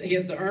he has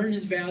to earn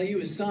his value.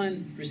 His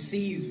son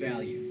receives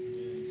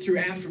value through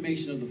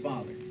affirmation of the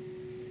father.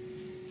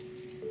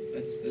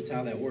 That's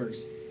how that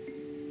works.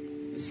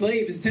 The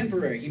slave is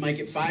temporary. He might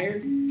get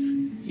fired.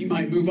 He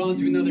might move on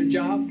to another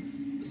job.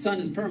 The son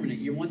is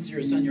permanent. Once you're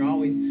a son, you're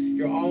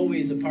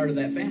always a part of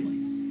that family.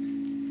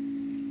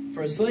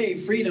 For a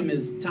slave, freedom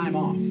is time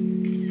off.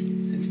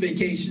 It's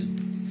vacation.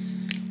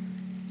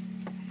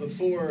 But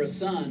for a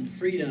son,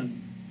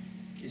 freedom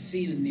is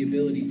seen as the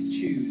ability to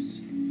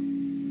choose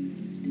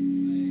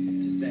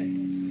to stay.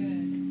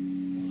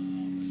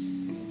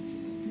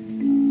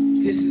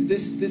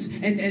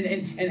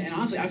 And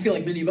honestly, I feel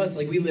like many of us,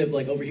 we live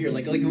over here,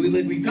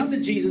 we come to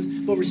Jesus,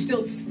 but we're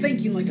still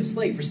thinking like a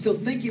slave. We're still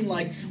thinking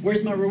like,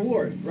 where's my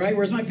reward, right?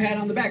 Where's my pat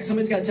on the back?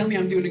 Somebody's got to tell me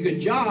I'm doing a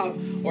good job,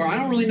 or I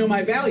don't really know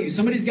my value.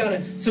 Somebody's got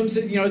to,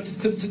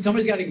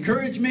 somebody's got to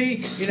encourage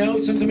me.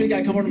 Somebody's got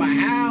to come over to my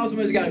house.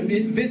 Somebody's got to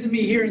visit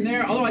me here and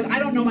there. Otherwise, I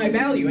don't know my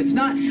value. I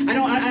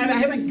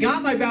haven't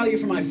got my value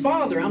from my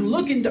Father. I'm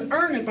looking to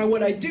earn it by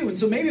what I do. And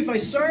so maybe if I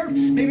serve,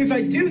 maybe if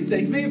I do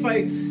things, maybe if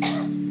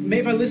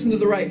I listen to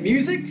the right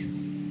music,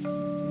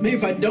 maybe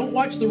if I don't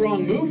watch the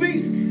wrong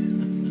movies,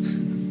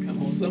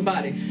 come on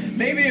somebody,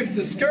 maybe if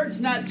the skirt's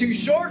not too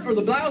short or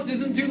the blouse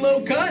isn't too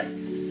low cut,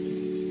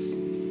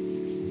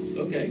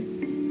 okay.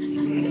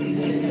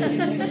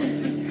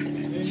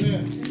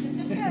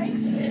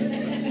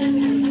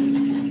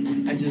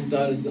 I just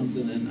thought of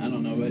something and I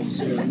don't know if I should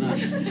share it or not.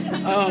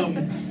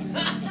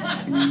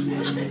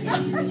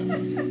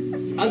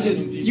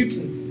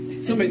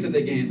 Somebody said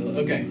they can handle it.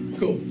 Okay,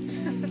 cool.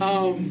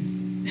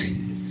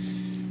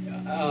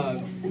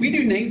 We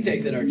do name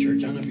tags at our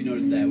church. I don't know if you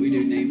noticed that. We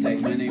do name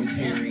tags. My name is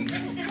Harry.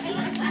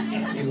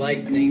 We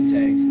like name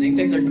tags. Name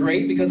tags are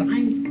great because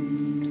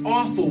I'm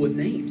awful with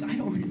names. I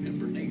don't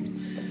remember names.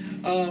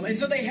 And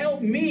so they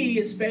help me,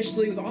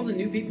 especially with all the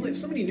new people. We have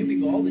so many new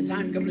people all the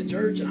time coming to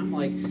church, and I'm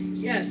like,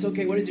 yes,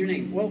 okay, what is your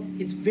name? Well,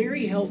 it's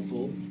very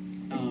helpful,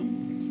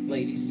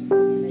 ladies,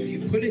 if you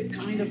put it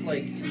kind of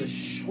in the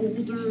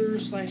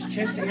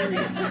shoulder/chest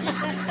area.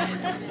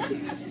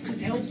 This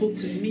is helpful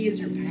to me as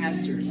your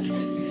pastor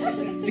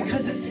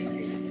because it's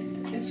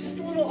just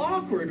a little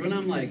awkward when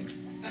I'm like,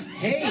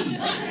 Hey,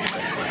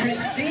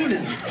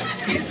 Christina,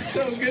 it's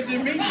so good to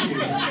meet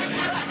you.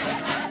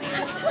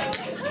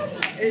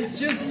 It's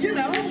just,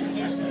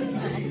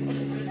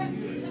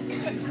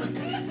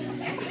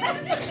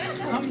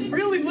 I'm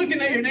really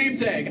looking at your name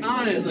tag,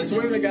 honest, I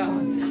swear to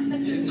God.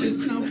 It's just,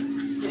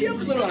 get up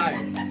a little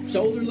higher,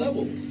 shoulder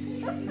level.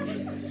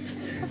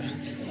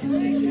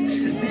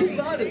 I just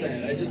thought of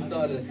that.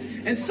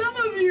 And some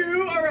of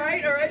you, all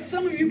right,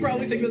 some of you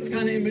probably think that's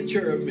kind of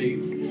immature of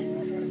me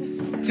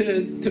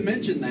to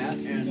mention that,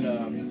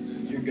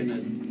 and you're going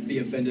to be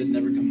offended and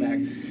never come back.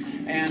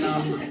 And,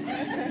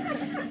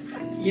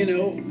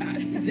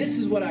 this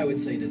is what I would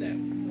say to that,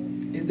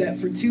 is that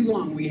for too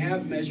long we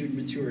have measured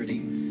maturity,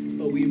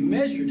 but we've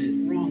measured it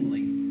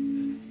wrongly.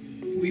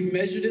 We've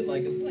measured it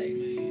like a slave.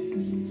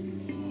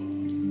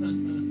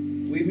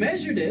 We've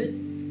measured it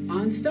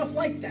on stuff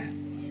like that.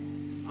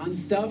 On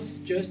stuff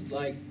just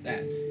like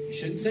that. You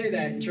shouldn't say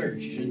that in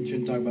church. You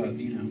shouldn't talk about,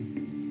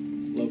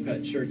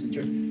 low-cut shirts in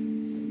church.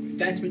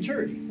 That's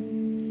maturity.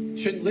 You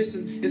shouldn't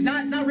listen. It's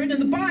not written in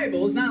the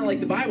Bible. It's not like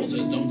the Bible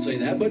says don't say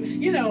that. But,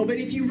 but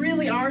if you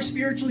really are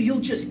spiritual,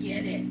 you'll just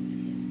get it.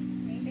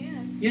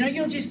 Amen.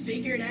 You'll just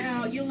figure it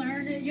out. You'll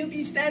learn it. You'll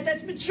be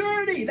that's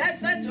maturity.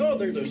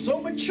 They're so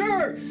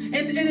mature. And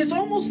it's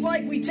almost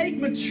like we take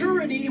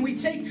maturity and we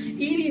take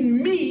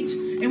eating meat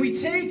and we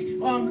take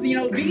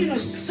being a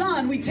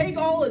son, we take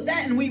all of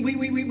that and we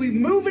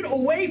move it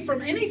away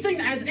from anything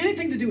that has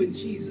anything to do with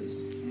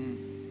Jesus.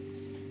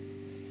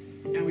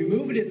 And we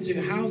move it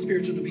into how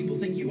spiritual do people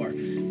think you are.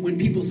 When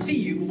people see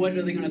you, what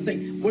are they going to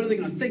think? What are they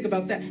going to think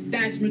about that?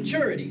 That's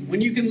maturity. When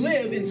you can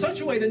live in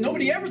such a way that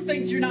nobody ever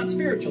thinks you're not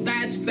spiritual,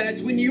 that's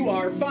when you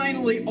are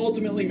finally,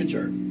 ultimately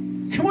mature.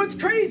 And what's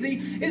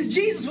crazy is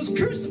Jesus was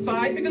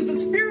crucified because the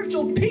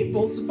spiritual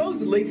people,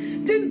 supposedly,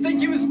 didn't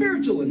think he was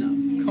spiritual enough.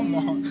 Come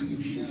on.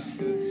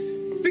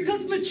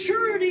 Because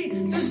maturity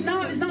is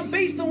not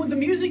based on what the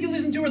music you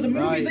listen to or the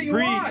movies that you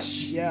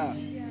watch. Yeah.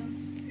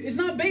 It's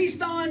not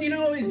based on,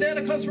 is that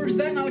a cuss word? Is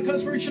that not a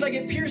cuss word? Should I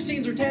get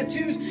piercings or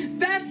tattoos?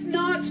 That's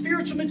not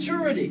spiritual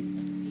maturity.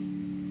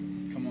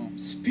 Come on.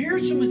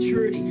 Spiritual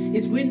maturity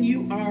is when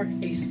you are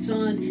a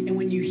son and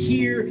when you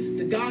hear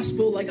the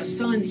gospel like a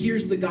son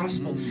hears the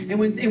gospel. And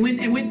when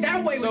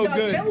that way, when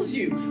God tells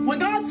you, when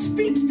God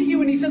speaks to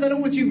you and he says, I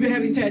don't want you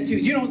having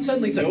tattoos, you don't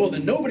suddenly say,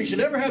 then nobody should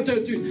ever have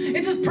tattoos.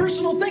 It's this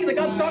personal thing that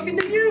God's talking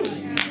to you.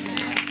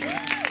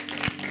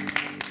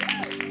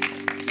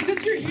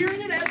 Because you're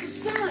hearing it as a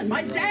son.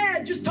 My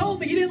dad just told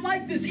me he didn't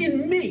like this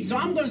in me, so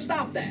I'm going to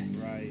stop that.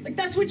 Right. Like,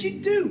 that's what you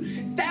do.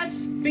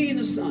 That's being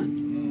a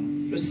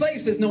son. The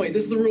slave says, no, wait,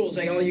 this is the rules.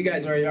 Hey, all you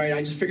guys, all right,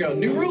 I just figured out a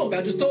new rule.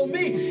 God just told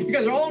me. You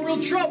guys are all in real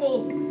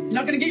trouble. You're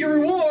not going to get your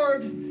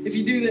reward if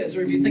you do this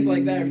or if you think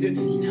like that.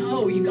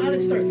 No, you got to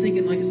start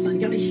thinking like a son.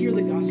 You got to hear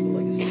the gospel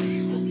like a son.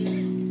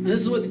 And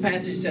this is what the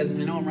passage says,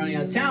 and I know I'm running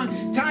out of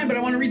time, but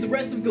I want to read the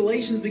rest of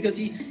Galatians because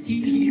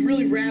he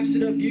really wraps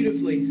it up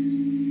beautifully.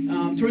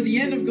 Toward the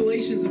end of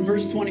Galatians in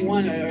verse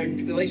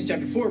 21, Galatians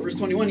chapter 4, verse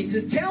 21, he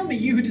says, tell me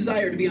you who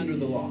desire to be under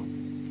the law.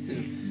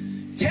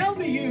 Tell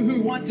me you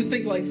who want to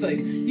think like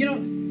slaves. Do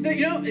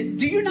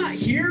you not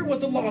hear what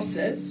the law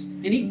says?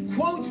 And he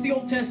quotes the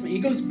Old Testament. He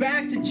goes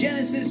back to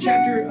Genesis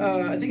chapter,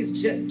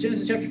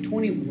 Genesis chapter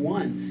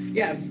 21.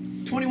 Yeah,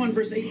 21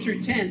 verse 8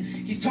 through 10.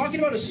 He's talking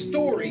about a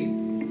story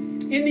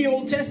in the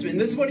Old Testament.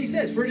 And this is what he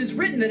says. For it is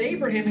written that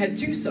Abraham had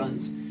two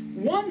sons.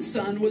 One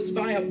son was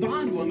by a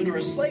bondwoman or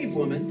a slave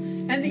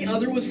woman, and the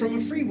other was from a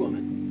free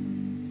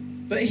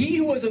woman. But he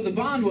who was of the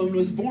bondwoman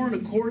was born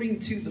according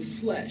to the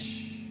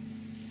flesh.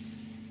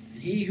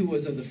 He who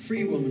was of the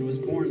free woman was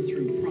born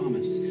through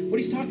promise. What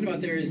he's talking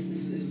about there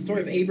is the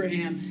story of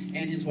Abraham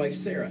and his wife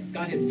Sarah.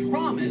 God had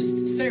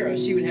promised Sarah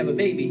she would have a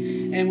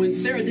baby. And when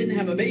Sarah didn't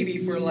have a baby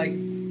for like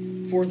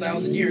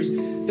 4,000 years,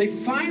 they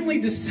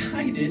finally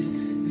decided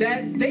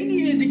that they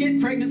needed to get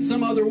pregnant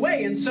some other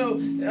way. And so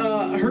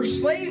Sarah's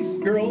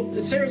slave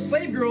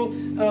girl,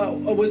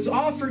 was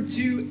offered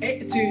to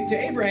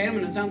Abraham,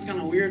 and it sounds kind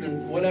of weird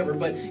and whatever,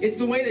 but it's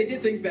the way they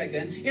did things back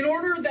then, in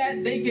order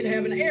that they could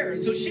have an heir.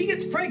 And so she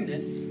gets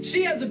pregnant.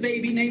 She has a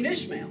baby named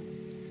Ishmael.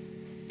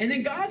 And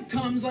then God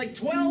comes like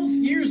 12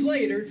 years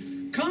later,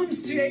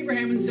 comes to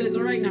Abraham and says,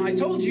 all right, now I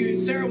told you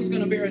Sarah was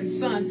going to bear a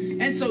son,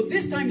 and so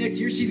this time next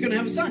year she's going to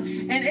have a son.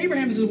 And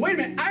Abraham says, wait a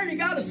minute, I already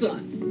got a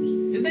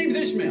son. His name's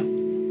Ishmael.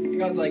 And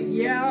God's like,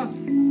 yeah,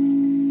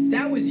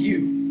 that was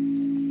you.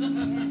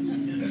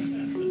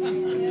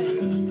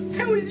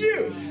 That was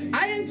you.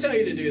 I didn't tell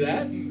you to do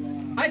that.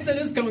 I said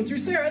it's coming through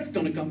Sarah. It's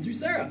going to come through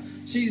Sarah.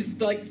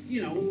 She's like,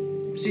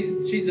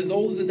 she's as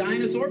old as a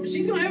dinosaur, but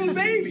she's going to have a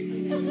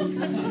baby.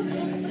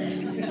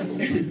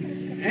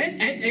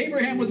 and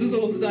Abraham was as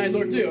old as a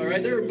dinosaur too, all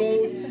right? They were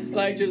both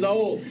like just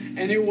old.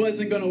 And it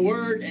wasn't going to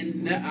work,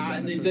 and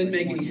it didn't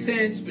make any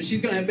sense, but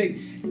she's going to have a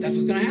baby. That's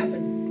what's going to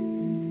happen.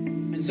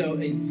 And so,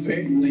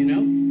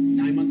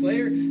 9 months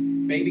later,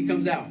 baby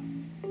comes out.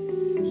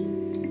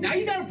 Now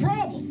you got a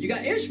problem. You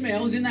got Ishmael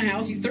who's in the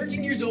house. He's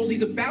 13 years old.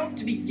 He's about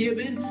to be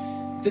given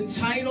the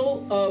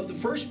title of the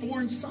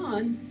firstborn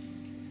son.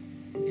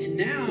 And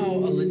now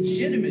a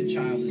legitimate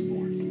child is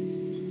born.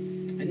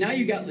 now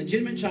you got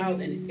legitimate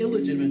child and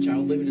illegitimate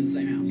child living in the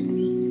same house.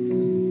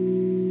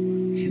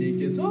 And it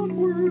gets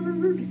awkward.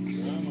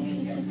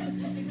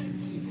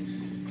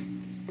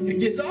 It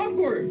gets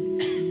awkward.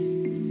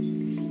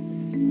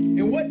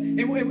 And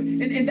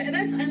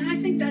I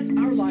think that's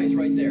our lives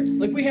right there.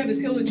 Like, we have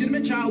this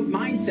illegitimate child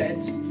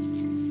mindset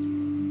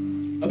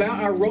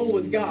about our role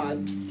with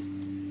God,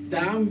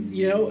 that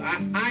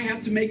I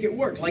have to make it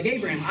work. Like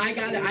Abraham,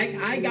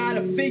 I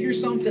gotta figure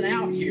something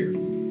out here.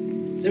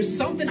 There's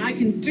something I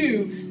can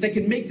do that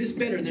can make this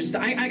better.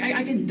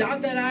 I can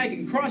dot that I,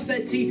 can cross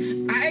that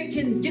T, I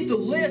can get the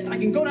list, I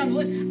can go down the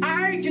list,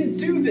 I can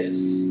do this.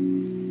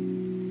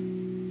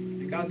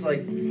 And God's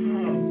like, oh,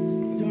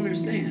 you don't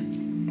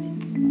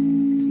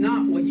understand. It's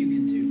not what you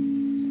can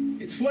do.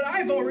 It's what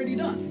I've already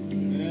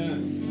done. Yeah.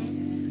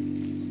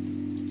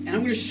 And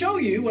I'm going to show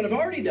you what I've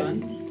already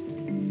done,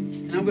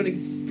 and I'm going to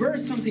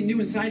birth something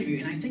new inside of you.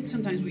 And I think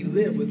sometimes we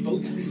live with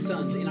both of these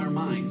sons in our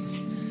minds,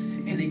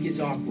 and it gets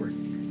awkward.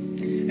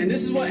 And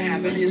this is what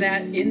happened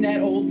in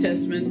that Old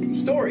Testament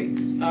story.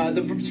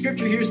 The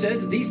scripture here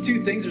says that these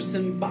two things are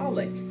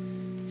symbolic.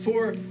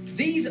 For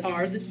these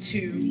are the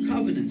two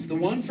covenants. The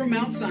one from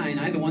Mount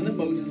Sinai, the one that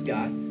Moses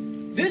got.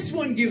 This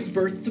one gives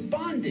birth to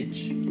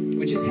bondage,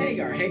 which is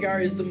Hagar. Hagar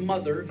is the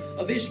mother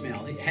of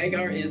Ishmael.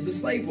 Hagar is the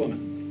slave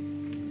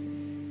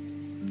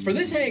woman. For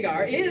this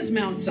Hagar is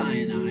Mount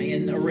Sinai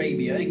in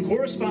Arabia and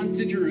corresponds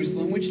to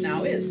Jerusalem, which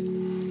now is.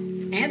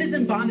 And is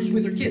in bondage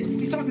with her kids.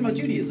 He's talking about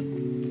Judaism.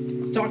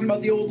 He's talking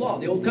about the old law,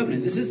 the old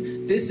covenant. This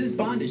is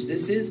bondage.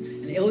 This is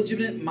an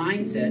illegitimate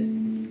mindset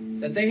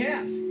that they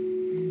have.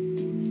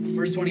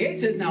 Verse 28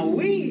 says, now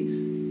we,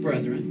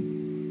 brethren,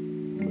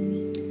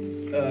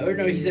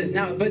 he says,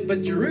 now,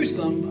 but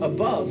Jerusalem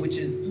above, which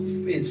is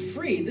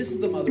free, this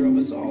is the mother of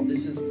us all.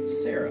 This is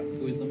Sarah,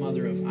 who is the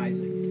mother of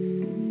Isaac.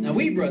 Now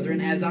we,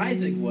 brethren, as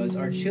Isaac was,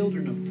 are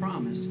children of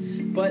promise.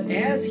 But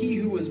as he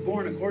who was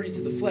born according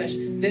to the flesh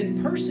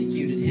then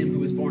persecuted him who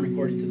was born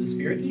according to the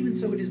Spirit, even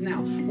so it is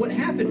now. What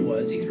happened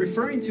was, he's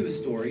referring to a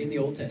story in the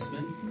Old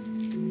Testament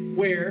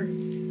where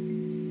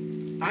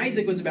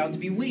Isaac was about to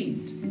be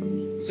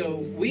weaned. So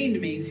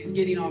weaned means he's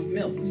getting off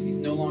milk. He's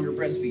no longer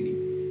breastfeeding.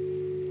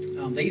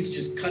 They used to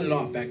just cut it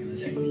off back in the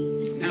day.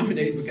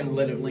 Nowadays, we kind of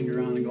let it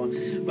linger on and go on.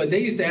 But they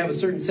used to have a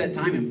certain set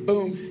time, and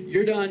boom,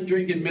 you're done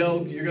drinking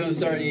milk. You're going to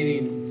start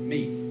eating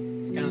meat.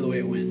 It's kind of the way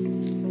it went.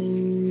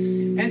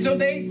 And so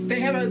they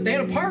had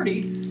a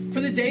party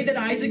for the day that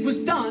Isaac was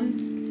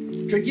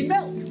done drinking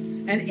milk.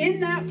 And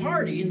in that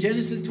party, in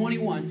Genesis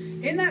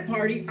 21, in that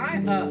party,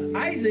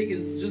 Isaac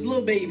is just a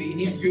little baby, and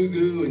he's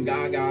goo-goo and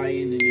gaga,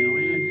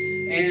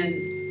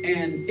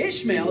 and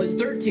Ishmael is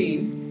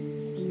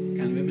 13,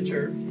 kind of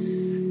immature.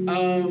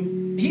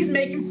 He's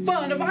making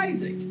fun of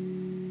Isaac,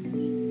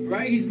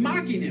 right? He's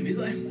mocking him. He's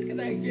like, look at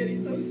that kid.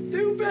 He's so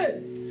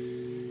stupid.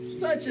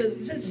 Such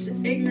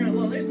ignorant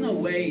little. There's no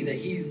way that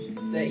he's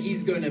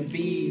going to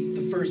be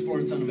the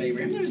firstborn son of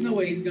Abraham. There's no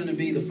way he's going to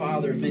be the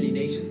father of many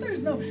nations.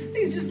 He's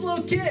just a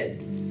little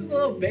kid. Just a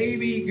little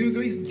baby,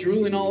 goo-goo. He's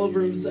drooling all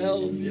over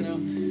himself,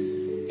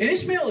 And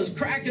Ishmael is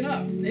cracking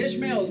up.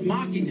 Ishmael is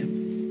mocking him.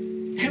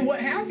 And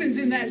what happens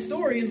in that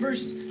story, in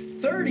verse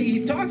 30,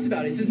 he talks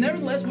about it. He says,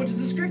 nevertheless, what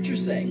does the scripture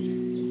say?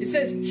 It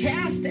says,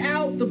 cast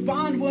out the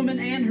bondwoman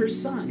and her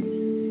son,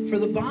 for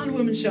the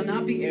bondwoman shall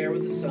not be heir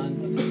with the son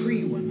of the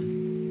free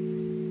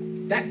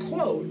woman. That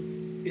quote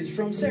is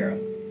from Sarah.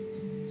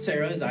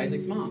 Sarah is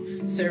Isaac's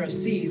mom. Sarah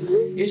sees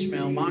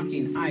Ishmael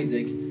mocking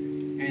Isaac,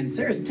 and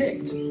Sarah's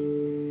ticked.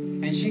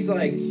 And she's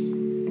like,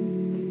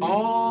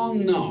 oh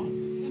no.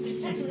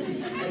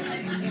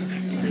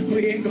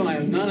 We ain't gonna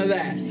have none of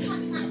that.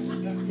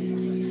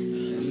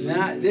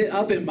 Not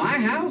up in my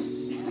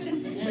house.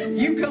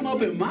 You come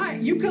up in my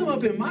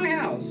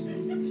house.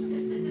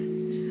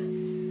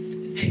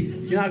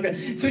 You're not gonna.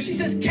 So she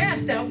says,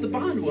 cast out the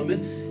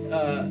bondwoman,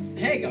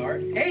 Hagar,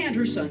 and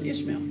her son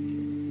Ishmael.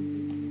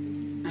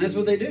 And that's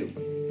what they do.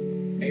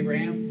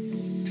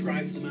 Abraham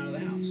drives them out of the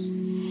house.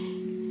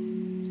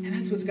 And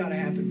that's what's got to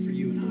happen for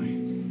you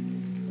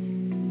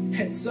and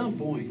I. At some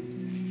point,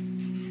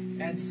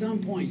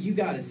 you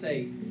got to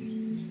say,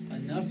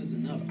 enough is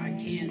enough. I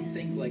can't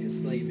think like a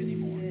slave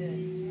anymore.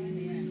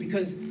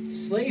 Because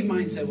slave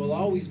mindset will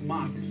always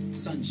mock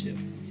sonship.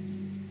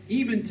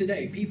 Even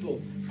today,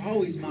 people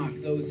always mock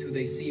those who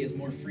they see as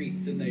more free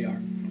than they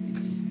are.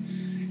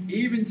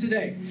 Even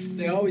today,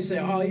 they always say,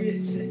 oh,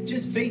 it's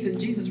just faith in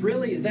Jesus,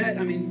 really? Is that,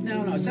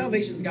 no,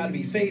 salvation's got to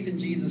be faith in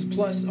Jesus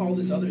plus all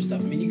this other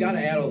stuff. You got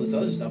to add all this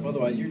other stuff,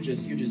 otherwise you're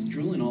just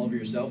drooling all over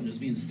yourself and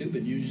just being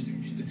stupid. You're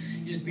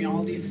just being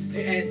all the,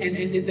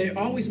 and they're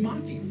always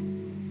mocking.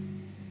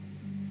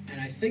 And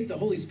I think the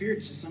Holy Spirit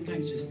just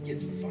sometimes just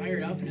gets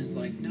fired up and is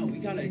like, no, we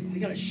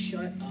gotta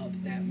shut up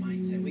that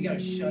mindset. We gotta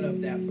shut up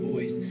that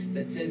voice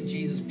that says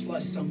Jesus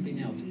plus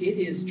something else. It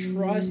is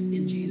trust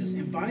in Jesus.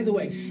 And by the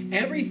way,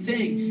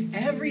 everything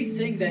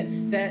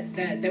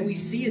that we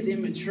see as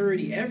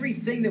immaturity,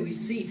 everything that we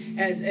see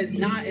as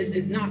not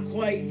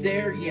quite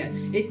there yet,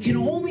 it can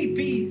only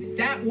be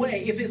that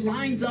way if it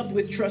lines up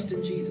with trust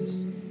in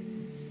Jesus.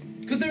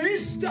 Because there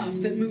is stuff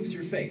that moves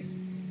your faith.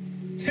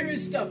 There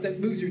is stuff that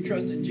moves your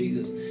trust in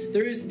Jesus.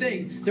 There are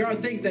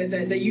things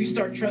that you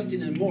start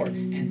trusting in more,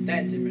 and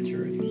that's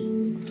immaturity.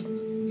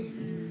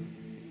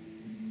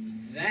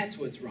 That's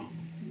what's wrong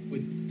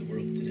with the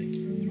world today.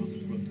 What's wrong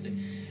with the world today?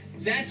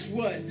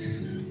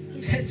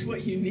 That's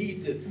what you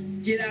need to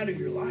get out of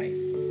your life.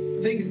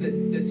 Things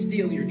that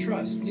steal your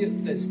trust,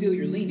 that steal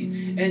your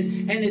leaning.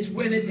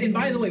 And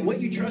by the way, what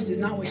you trust is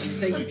not what you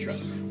say you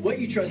trust. What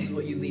you trust is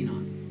what you lean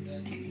on.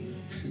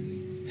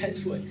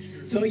 That's what.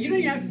 So you don't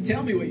even have to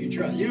tell me what you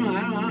trust.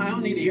 I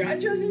don't need to hear. I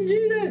trust in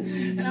Jesus,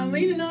 and I'm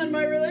leaning on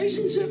my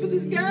relationship with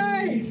this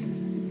guy.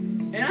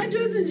 And I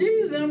trust in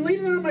Jesus, and I'm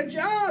leaning on my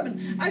job.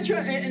 And I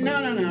trust. And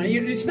no.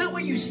 It's not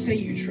what you say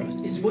you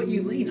trust. It's what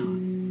you lean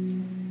on.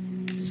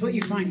 It's what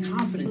you find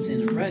confidence in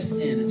and rest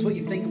in. It's what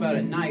you think about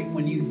at night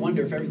when you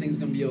wonder if everything's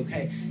going to be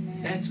okay.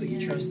 That's what you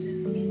trust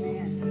in.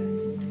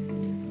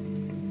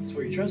 That's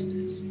where your trust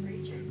is.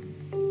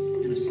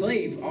 And a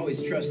slave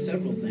always trusts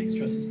several things.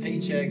 Trusts his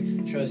paycheck,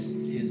 trusts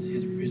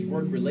his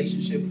work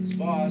relationship with his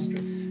boss.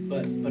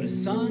 But a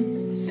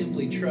son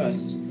simply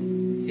trusts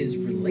his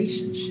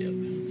relationship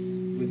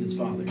with his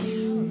father.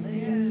 You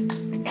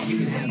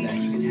can have that.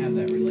 You can have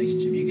that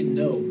relationship. You can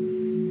know,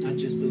 not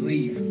just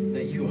believe,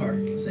 that you are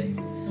saved.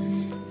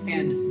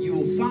 And you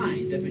will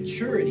find that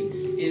maturity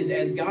is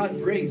as God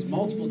brings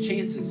multiple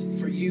chances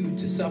for you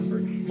to suffer,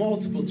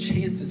 multiple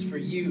chances for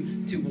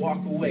you to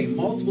walk away,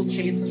 multiple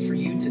chances for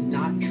you to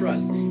not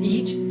trust.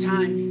 Each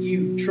time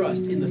you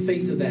trust in the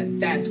face of that,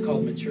 that's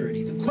called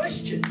maturity. The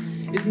question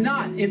is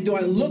not, do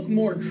I look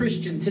more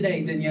Christian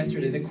today than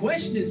yesterday? The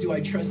question is, do I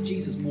trust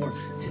Jesus more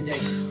today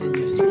than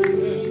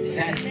yesterday?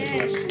 That's the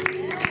question.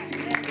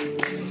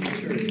 That's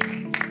maturity.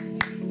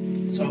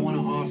 So I want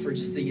to offer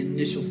just the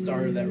initial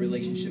start of that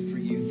relationship for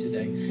you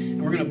today.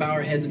 And we're going to bow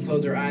our heads and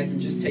close our eyes and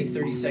just take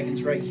 30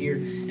 seconds right here.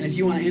 And if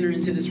you want to enter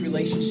into this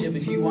relationship,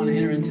 if you want to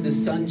enter into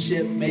this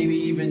sonship, maybe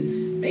you've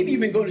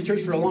been going to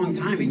church for a long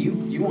time and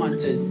you want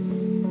to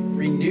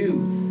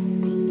renew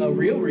a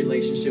real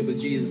relationship with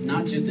Jesus,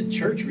 not just a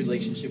church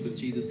relationship with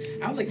Jesus,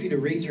 I would like for you to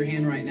raise your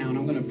hand right now, and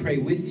I'm going to pray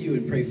with you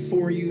and pray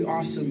for you.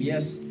 Awesome.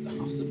 Yes.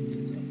 Awesome.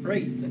 That's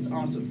great. That's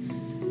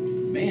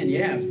awesome. Man,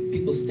 yeah.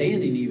 People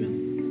standing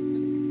even.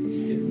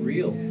 Getting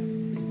real.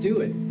 Let's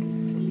do it.